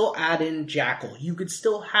could still add in Jackal. You could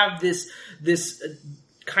still have this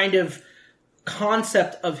kind of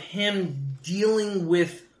concept of him dealing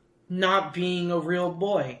with not being a real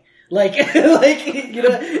boy. It's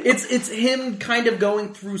him kind of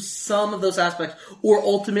going through some of those aspects, or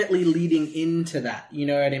ultimately leading into that. You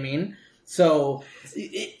know what I mean? So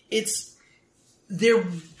it's there.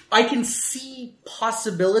 I can see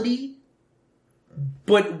possibility.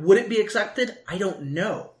 But would it be accepted? I don't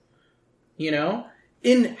know.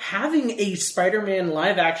 In having a Spider-Man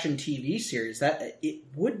live-action TV series, that it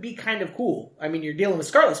would be kind of cool. I mean, you're dealing with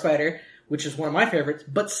Scarlet Spider, which is one of my favorites,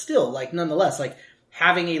 but still, nonetheless,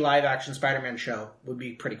 having a live-action Spider-Man show would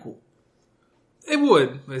be pretty cool. It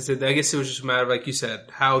would. I guess it was just a matter of, like you said,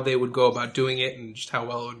 how they would go about doing it and just how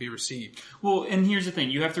well it would be received. Well, and here's the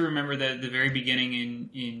thing. You have to remember that at the very beginning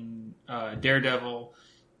in Daredevil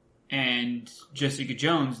and Jessica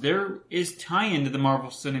Jones, there is tie-in to the Marvel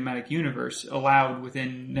Cinematic Universe allowed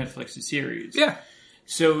within Netflix's series. Yeah.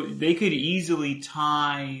 So they could easily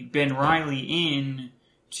tie Ben Reilly in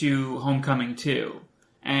to Homecoming 2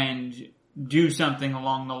 and do something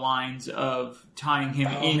along the lines of tying him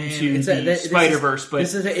into the Spider-Verse, but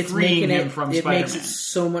freeing him from Spider-Man. It makes it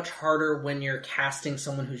so much harder when you're casting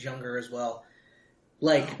someone who's younger as well.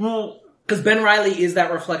 Because Ben Reilly is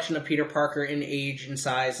that reflection of Peter Parker in age and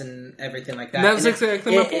size and everything like that. And that's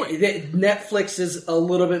exactly my point. Netflix is a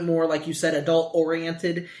little bit more, like you said, adult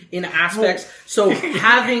oriented in aspects. So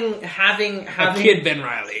having a kid Ben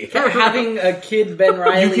Reilly, having a kid Ben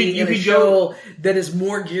Reilly in a show that is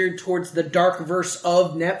more geared towards the dark verse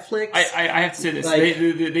of Netflix. I have to say this: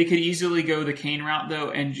 they could easily go the Kane route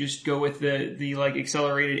though, and just go with the like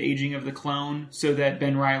accelerated aging of the clone, so that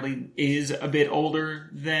Ben Reilly is a bit older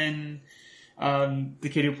than the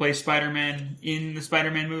kid who plays Spider-Man in the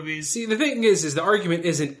Spider-Man movies. See, the thing is the argument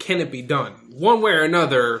isn't can it be done? One way or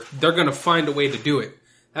another, they're going to find a way to do it.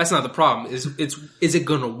 That's not the problem. Is it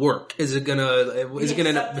going to work? Is it going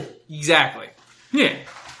to exactly? Yeah.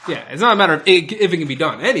 It's not a matter of if it can be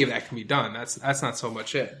done. Any of that can be done. That's not so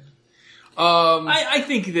much it. I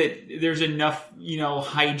think that there's enough,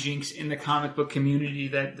 hijinks in the comic book community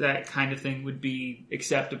that kind of thing would be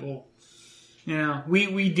acceptable.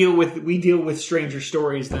 We deal with stranger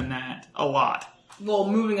stories than that a lot. Well,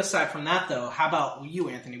 moving aside from that, though, how about you,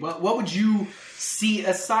 Anthony? What would you see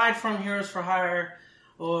aside from Heroes for Hire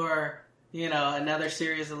or another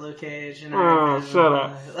series of Luke Cage? Shut up!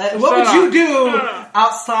 What would you do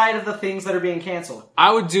outside of the things that are being canceled?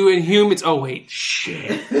 I would do Inhumans. Oh wait,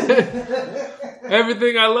 shit!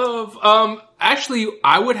 Everything I love. Actually,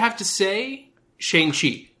 I would have to say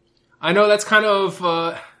Shang-Chi. I know that's kind of.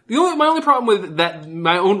 My only problem with that,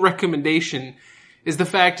 my own recommendation, is the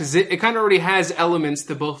fact is it kind of already has elements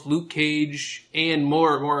to both Luke Cage and even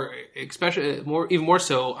more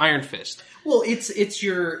so Iron Fist. Well, it's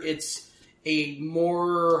a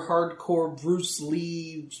more hardcore Bruce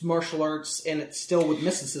Lee martial arts, and it's still with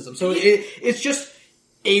mysticism. So it's just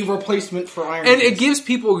a replacement for Iron Fist. And it gives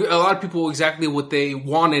a lot of people exactly what they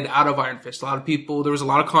wanted out of Iron Fist. There was a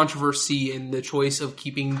lot of controversy in the choice of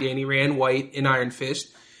keeping Danny Rand White in Iron Fist.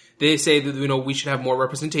 They say that, we should have more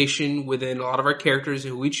representation within a lot of our characters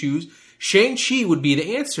who we choose. Shang-Chi would be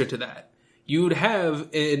the answer to that. You would have an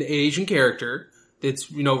Asian character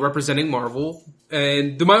that's, representing Marvel.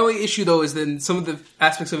 And my only issue, though, is then some of the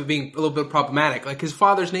aspects of it being a little bit problematic. Like, his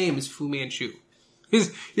father's name is Fu Manchu. He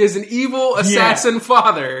has an evil assassin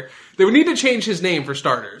father. They would need to change his name for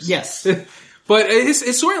starters. Yes. But his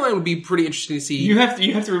storyline would be pretty interesting to see. You have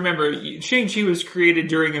to remember, Shang-Chi was created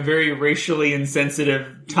during a very racially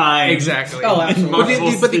insensitive time. Exactly. Oh,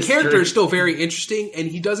 absolutely. But the character is still very interesting, and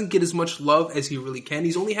he doesn't get as much love as he really can.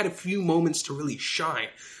 He's only had a few moments to really shine.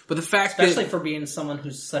 But the fact especially for being someone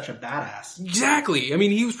who's such a badass. Exactly. I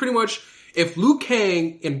mean, he was pretty much, if Liu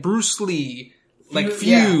Kang and Bruce Lee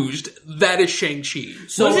fused, that is Shang-Chi.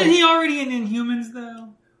 So wasn't he already in Inhumans,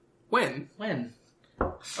 though? When?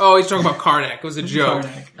 Oh, he's talking about Karnak. It was a joke.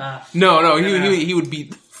 No, he would beat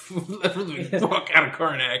the fuck out of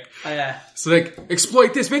Karnak. Yeah. So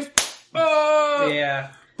exploit this, bitch. Yeah.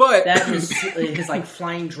 But that was his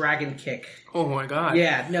flying dragon kick. Oh my god.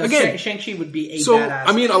 Yeah. No. Again, Shang-Chi would be a badass.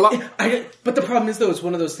 I mean, a lot. But the problem is, though, it's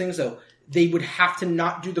one of those things, though. They would have to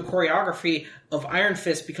not do the choreography of Iron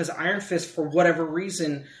Fist because Iron Fist, for whatever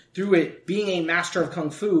reason, through it being a master of kung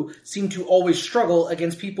fu, seemed to always struggle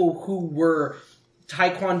against people who were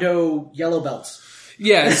Taekwondo yellow belts.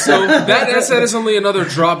 Yeah, so that is only another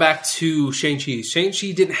drawback to Shang-Chi.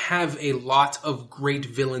 Shang-Chi didn't have a lot of great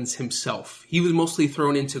villains himself. He was mostly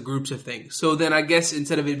thrown into groups of things. So then I guess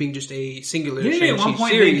instead of it being just a singular Shang-Chi at one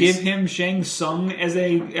point series, they give him Shang Tsung as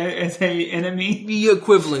a enemy? The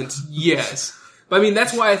equivalent, yes. But I mean,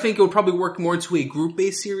 that's why I think it would probably work more to a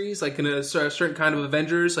group-based series, like in a certain kind of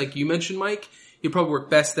Avengers, like you mentioned, Mike. It'd probably work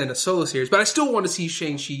best than a solo series. But I still want to see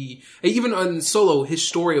Shang-Chi, even on Solo, his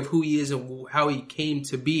story of who he is and how he came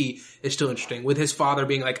to be is still interesting. With his father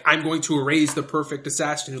being like, I'm going to erase the perfect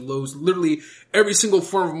assassin who knows literally every single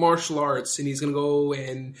form of martial arts, and he's going to go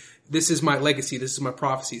and this is my legacy, this is my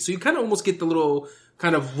prophecy. So you kind of almost get the little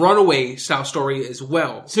kind of runaway style story as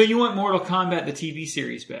well. So you want Mortal Kombat, the TV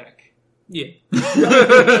series, back? Yeah.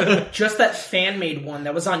 Just that fan-made one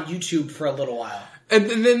that was on YouTube for a little while. And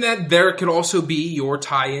then there could also be your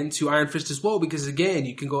tie-in to Iron Fist as well, because again,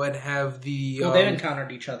 you can go ahead and have the... Well, they've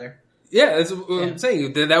encountered each other. Yeah, that's what I'm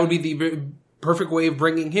saying. That would be the perfect way of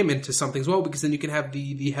bringing him into something as well, because then you can have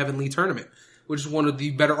the Heavenly Tournament, which is one of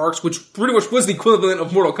the better arcs, which pretty much was the equivalent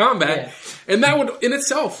of Mortal Kombat. Yeah. And that would in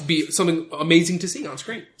itself be something amazing to see on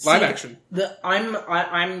screen. Live action.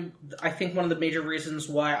 I think one of the major reasons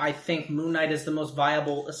why I think Moon Knight is the most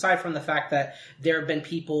viable, aside from the fact that there have been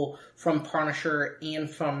people from Punisher and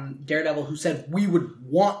from Daredevil who said we would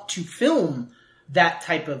want to film that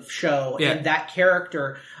type of show and that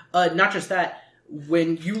character. Not just that,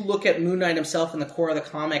 when you look at Moon Knight himself in the core of the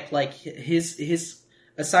comic, like his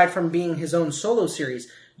aside from being his own solo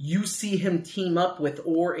series, you see him team up with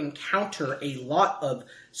or encounter a lot of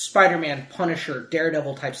Spider-Man, Punisher,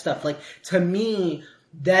 Daredevil type stuff. Like, to me,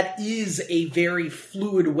 that is a very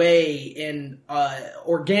fluid way and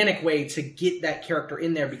organic way to get that character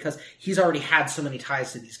in there because he's already had so many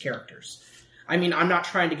ties to these characters. I mean, I'm not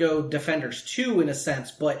trying to go Defenders 2 in a sense,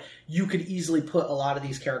 but you could easily put a lot of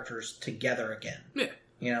these characters together again. Yeah.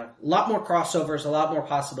 You know, a lot more crossovers, a lot more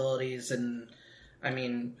possibilities, and I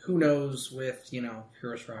mean, who knows with,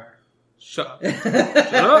 Heroes for Hire. Shut up.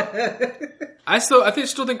 Shut up. I still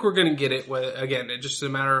think we're going to get it. Again, it's just a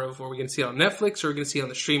matter of where we're going to see it on Netflix or we're going to see it on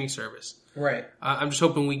the streaming service. Right. I'm just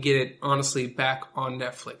hoping we get it, honestly, back on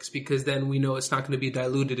Netflix because then we know it's not going to be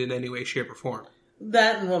diluted in any way, shape, or form.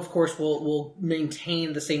 That, and of course, we'll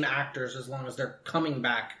maintain the same actors as long as they're coming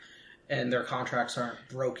back and their contracts aren't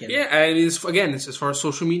broken. Yeah, and it's as far as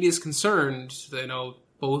social media is concerned,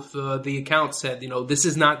 both the accounts said, this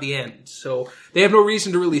is not the end. So they have no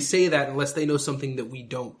reason to really say that unless they know something that we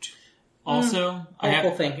don't. Also, I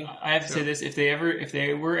have to say this: if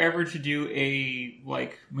they were ever to do a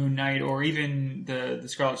like Moon Knight or even the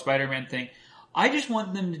Scarlet Spider-Man thing, I just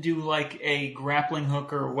want them to do like a grappling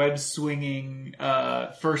hook or web swinging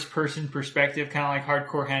first person perspective, kind of like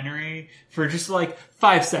Hardcore Henry, for just like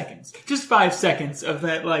 5 seconds. Just 5 seconds of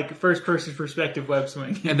that like first person perspective web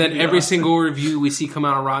swing. And then every single review we see come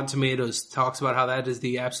out on Rotten Tomatoes talks about how that is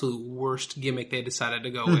the absolute worst gimmick they decided to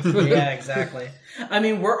go with. Yeah, exactly. I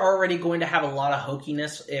mean, we're already going to have a lot of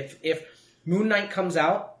hokiness if Moon Knight comes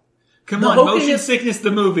out. Come on, Motion Sickness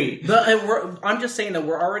the movie. I'm just saying that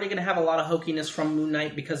we're already going to have a lot of hokiness from Moon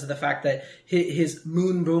Knight because of the fact that his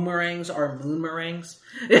moon boomerangs are moon meringues.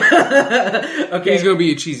 Okay, he's going to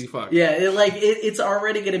be a cheesy fuck. Yeah, it's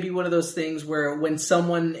already going to be one of those things where when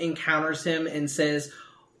someone encounters him and says,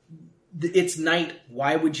 "It's night,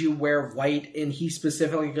 why would you wear white?" and he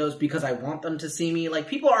specifically goes, "Because I want them to see me." Like,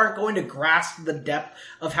 people aren't going to grasp the depth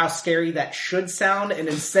of how scary that should sound, and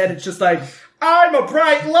instead it's just like, I'm a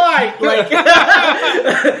bright light!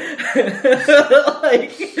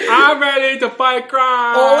 I'm ready to fight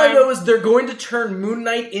crime! All I know is they're going to turn Moon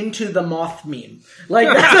Knight into the Moth meme. Like,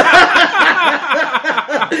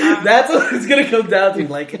 that's what it's gonna come down to.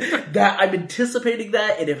 Like, that, I'm anticipating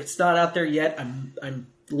that, and if it's not out there yet, I'm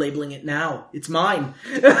labeling it now. It's mine.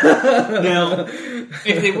 Now,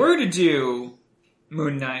 if they were to do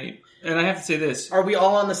Moon Knight, and I have to say this. Are we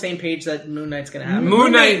all on the same page that Moon Knight's going to happen?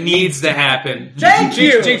 Moon Knight needs to happen. Thank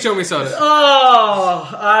you! Jake showed me something. Oh,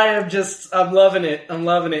 I'm loving it. I'm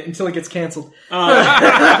loving it until it gets canceled.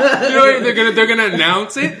 They're gonna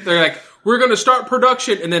announce it. They're like, we're gonna start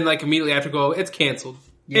production, and then like immediately after go, it's canceled.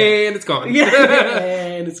 Yeah. And it's gone. Yeah,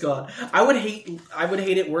 and it's gone. I would hate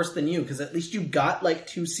it worse than you, because at least you got like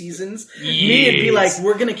 2 seasons. Yes. Me, it'd be like,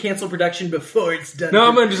 we're gonna cancel production before it's done. No,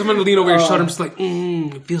 I'm gonna lean over your shoulder. I'm just like,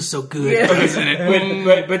 it feels so good, doesn't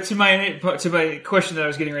it? But to my question that I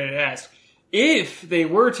was getting ready to ask, if they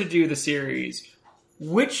were to do the series,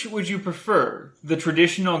 which would you prefer? The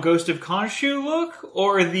traditional Ghost of Khonshu look,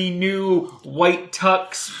 or the new white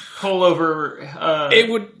tux pullover? I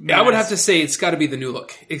would have to say it's got to be the new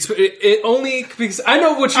look. It only because I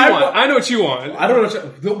know what you want. I know what you want. I don't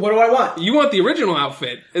know what do I want. You want the original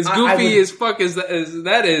outfit, as goofy as fuck as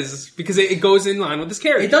that is, because it goes in line with this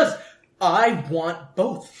character. It does. I want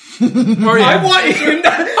both. I want him. He's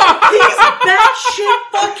that shit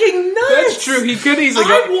fucking nuts. That's true. He could easily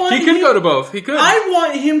go. He could go to both. He could. I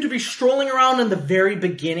want him to be strolling around in the very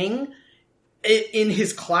beginning in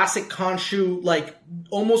his classic Khonshu, like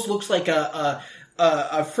almost looks like a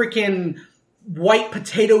freaking white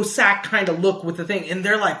potato sack kind of look with the thing, and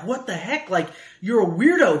they're like, "What the heck? Like, you're a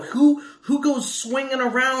weirdo. Who goes swinging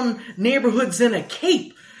around neighborhoods in a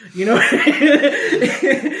cape?" You know, and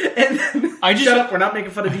then, shut up. We're not making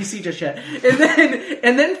fun of DC just yet.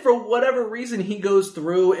 And then for whatever reason, he goes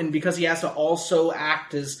through, and because he has to also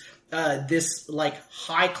act as this like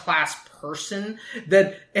high class person,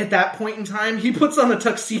 that at that point in time he puts on a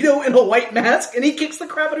tuxedo and a white mask, and he kicks the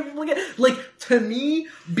crap out of people again. Like, to me,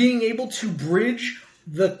 being able to bridge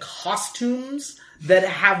the costumes that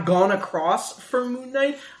have gone across for Moon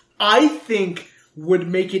Knight, I think would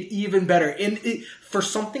make it even better. And for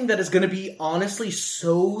something that is going to be honestly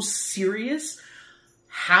so serious,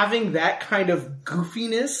 having that kind of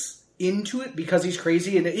goofiness into it because he's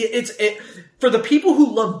crazy, and it's for the people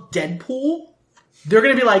who love Deadpool, they're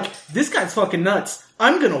going to be like, this guy's fucking nuts.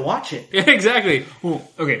 I'm going to watch it. Yeah, exactly. Well,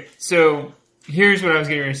 okay, so here's what I was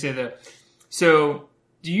getting ready to say though. So,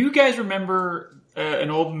 do you guys remember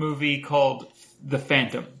an old movie called The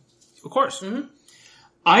Phantom? Of course. Mm-hmm.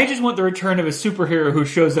 I just want the return of a superhero who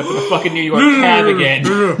shows up in a fucking New York cab again.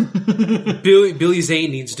 Billy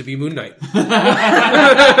Zane needs to be Moon Knight.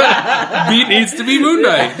 He needs to be Moon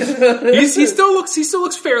Knight. He still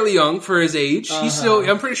looks fairly young for his age.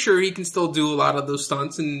 I'm pretty sure he can still do a lot of those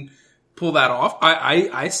stunts and pull that off.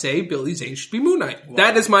 I say Billy Zane should be Moon Knight. Wow.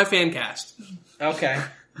 That is my fan cast. Okay.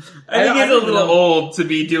 I think he's a little old to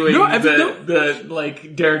be doing the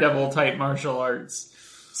like Daredevil type martial arts.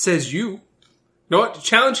 Says you. You know what?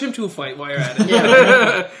 Challenge him to a fight while you're at it.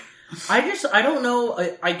 Yeah. I don't know.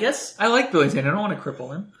 I guess I like Billy Zane. I don't want to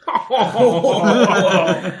cripple him.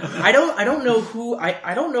 I don't know who.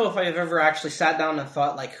 I don't know if I've ever actually sat down and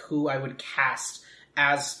thought like who I would cast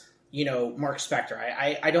as Mark Spector.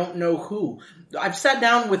 I don't know who. I've sat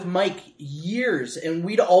down with Mike years, and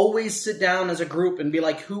we'd always sit down as a group and be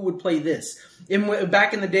like, who would play this? And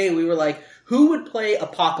back in the day, we were like, who would play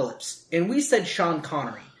Apocalypse? And we said Sean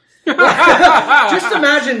Connery. Just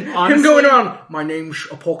imagine him going on, my name's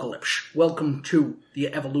Apocalypse. Welcome to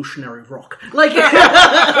the evolutionary rock. Like,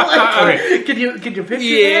 okay. Could you picture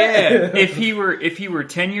that? If he were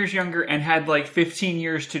 10 years younger and had like 15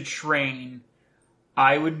 years to train,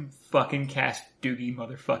 I would fucking cast Doogie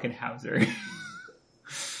motherfucking Howser.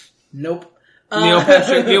 Nope. Neil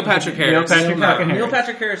Patrick Harris. Neil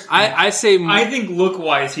Patrick Harris. I think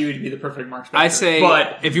look-wise, he would be the perfect Mark Spector. I say,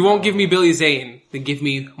 but if you won't give me Billy Zane, then give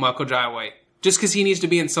me Michael Jai White. Just because he needs to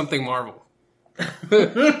be in something Marvel.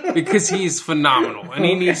 Because he's phenomenal. And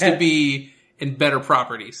he needs to be in better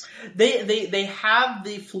properties. They have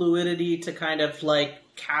the fluidity to kind of like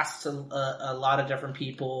cast a lot of different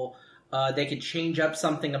people. They could change up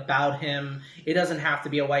something about him. It doesn't have to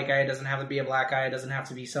be a white guy. It doesn't have to be a black guy. It doesn't have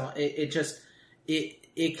to be someone.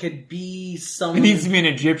 It could be someone. It needs to be an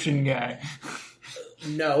Egyptian guy.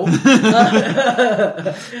 No.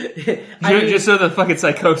 Just so the fucking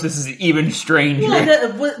psychosis is even stranger.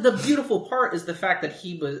 Well, the beautiful part is the fact that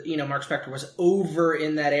he was, Mark Spector was over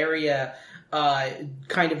in that area,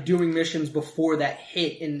 kind of doing missions before that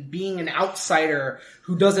hit, and being an outsider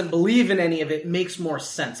who doesn't believe in any of it makes more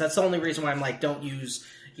sense. That's the only reason why I'm like, don't use,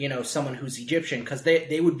 someone who's Egyptian, because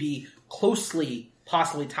they would be closely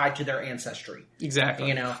possibly tied to their ancestry.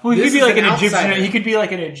 Exactly. Well, he could be like an Egyptian. He could be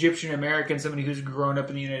like an Egyptian American, somebody who's grown up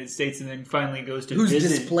in the United States and then finally goes to who's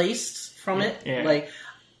visit. Displaced from it. Yeah. Like,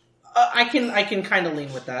 I can kind of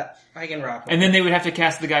lean with that. I can rock with And then they would have to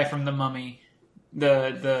cast the guy from The Mummy,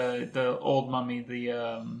 the old Mummy,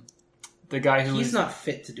 the guy who he's not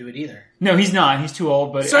fit to do it either. No, he's not. He's too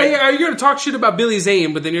old. But are you going to talk shit about Billy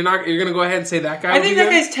Zane? But then you're going to go ahead and say that guy. I think that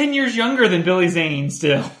guy's 10 years younger than Billy Zane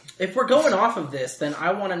still. If we're going off of this, then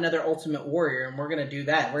I want another Ultimate Warrior, and we're going to do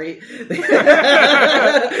that. Right?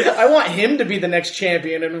 I want him to be the next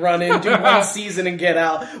champion and run in, do one season, and get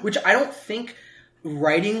out. Which I don't think,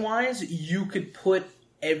 writing-wise, you could put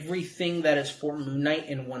everything that is for Moon Knight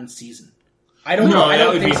in one season. I don't know. I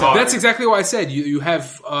don't think so. That's exactly why I said you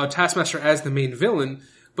have Taskmaster as the main villain,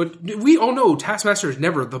 but we all know Taskmaster is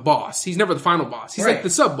never the boss. He's never the final boss. He's like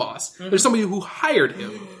the sub-boss. Mm-hmm. There's somebody who hired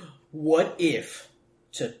him. What if,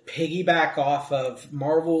 to piggyback off of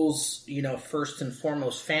Marvel's, first and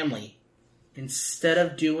foremost family, instead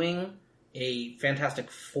of doing a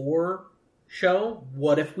Fantastic Four show,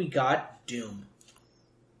 what if we got Doom?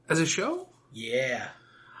 As a show? Yeah.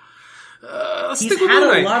 Let's He's stick with had Moon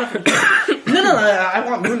Knight. a lot of... No, I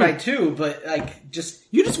want Moon Knight too, but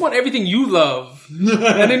you just want everything you love.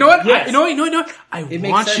 And you know what? Yes. You know what? I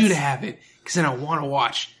want sense. you to have it, because then I want to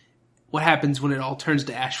watch what happens when it all turns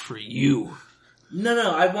to ash for you.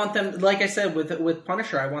 No, I want them, like I said, with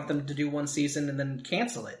Punisher, I want them to do one season and then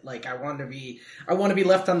cancel it. Like, I want to be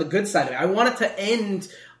left on the good side of it. I want it to end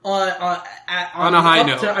on a high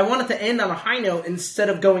note. I want it to end on a high note instead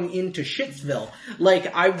of going into Shitsville.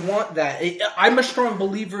 Like, I want that. I'm a strong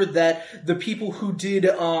believer that the people who did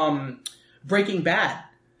Breaking Bad,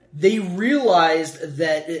 they realized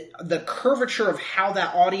that the curvature of how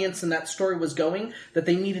that audience and that story was going, that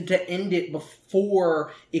they needed to end it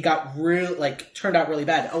before it got turned out really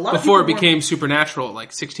bad. Before it became Supernatural,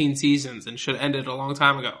 16 seasons, and should have ended a long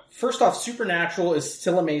time ago. First off, Supernatural is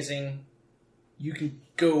still amazing. You can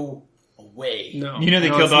go away. No, they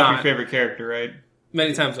killed off your favorite character, right?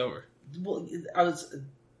 Many times over. Well,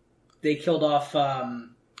 they killed off.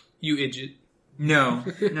 You idiot. No.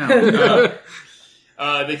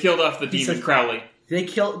 They killed off the demon Crowley. They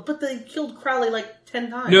killed Crowley 10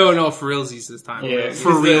 times. No, for realsies this time. Yeah,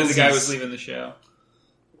 for real. The guy was leaving the show.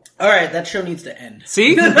 All right, that show needs to end.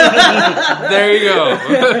 See? There you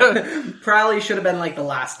go. Crowley should have been the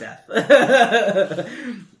last death.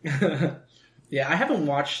 Yeah, I haven't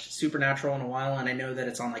watched Supernatural in a while, and I know that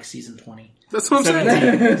it's on like season 20. That's what I'm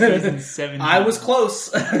saying. Season 17. I was close.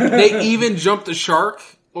 They even jumped the shark.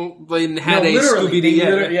 They had a Scooby Doo.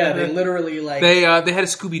 They literally like. They had a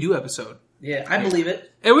Scooby Doo episode. Yeah, I believe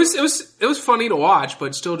it. It was funny to watch,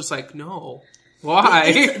 but still just like, no.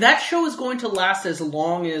 Why? That show is going to last as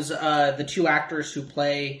long as the two actors who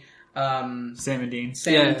play Sam and Dean.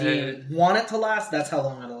 and Dean want it to last. That's how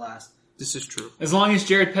long it'll last. This is true. As long as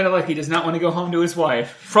Jared Padalecki does not want to go home to his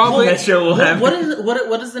wife, Probably that show will have. What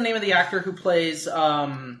is the name of the actor who plays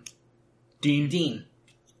Dean. Dean?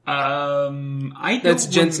 That's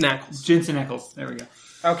Jensen Ackles. Jensen Ackles. There we go.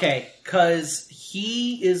 Okay, because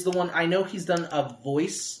he is the one. I know he's done a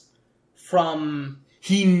voice from.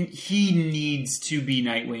 He needs to be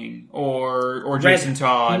Nightwing or Jason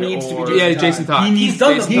Todd. He needs to be Jason Todd. He's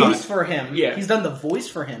done Jason the Todd. voice for him. Yeah. He's done the voice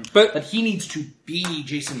for him. But he needs to be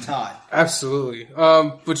Jason Todd. Absolutely.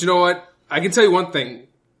 But you know what? I can tell you one thing.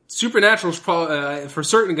 Supernatural's probably for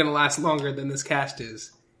certain going to last longer than this cast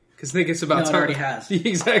is. Because I think it's about No, it time. already has.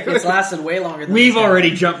 Exactly. It's lasted way longer than We've this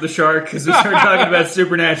already jumped the shark because we started talking about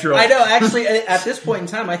Supernatural. I know, actually, at this point in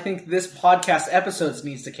time, I think this podcast episodes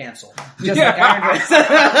needs to cancel. Just like Iron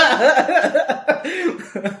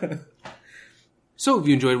Fist. So if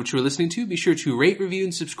you enjoyed what you were listening to, be sure to rate, review,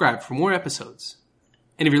 and subscribe for more episodes.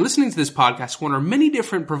 And if you're listening to this podcast on one or many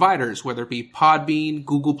different providers, whether it be Podbean,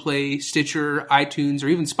 Google Play, Stitcher, iTunes, or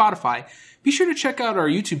even Spotify, be sure to check out our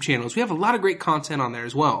YouTube channels. We have a lot of great content on there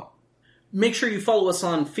as well. Make sure you follow us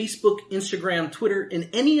on Facebook, Instagram, Twitter, and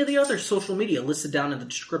any of the other social media listed down in the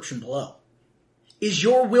description below. Is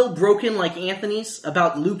your will broken like Anthony's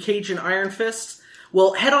about Luke Cage and Iron Fist?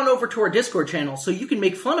 Well, head on over to our Discord channel so you can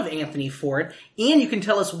make fun of Anthony for it, and you can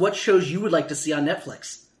tell us what shows you would like to see on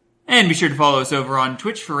Netflix. And be sure to follow us over on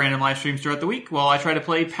Twitch for random live streams throughout the week while I try to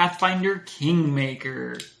play Pathfinder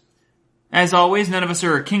Kingmaker. As always, none of us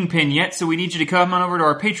are a kingpin yet, so we need you to come on over to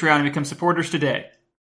our Patreon and become supporters today.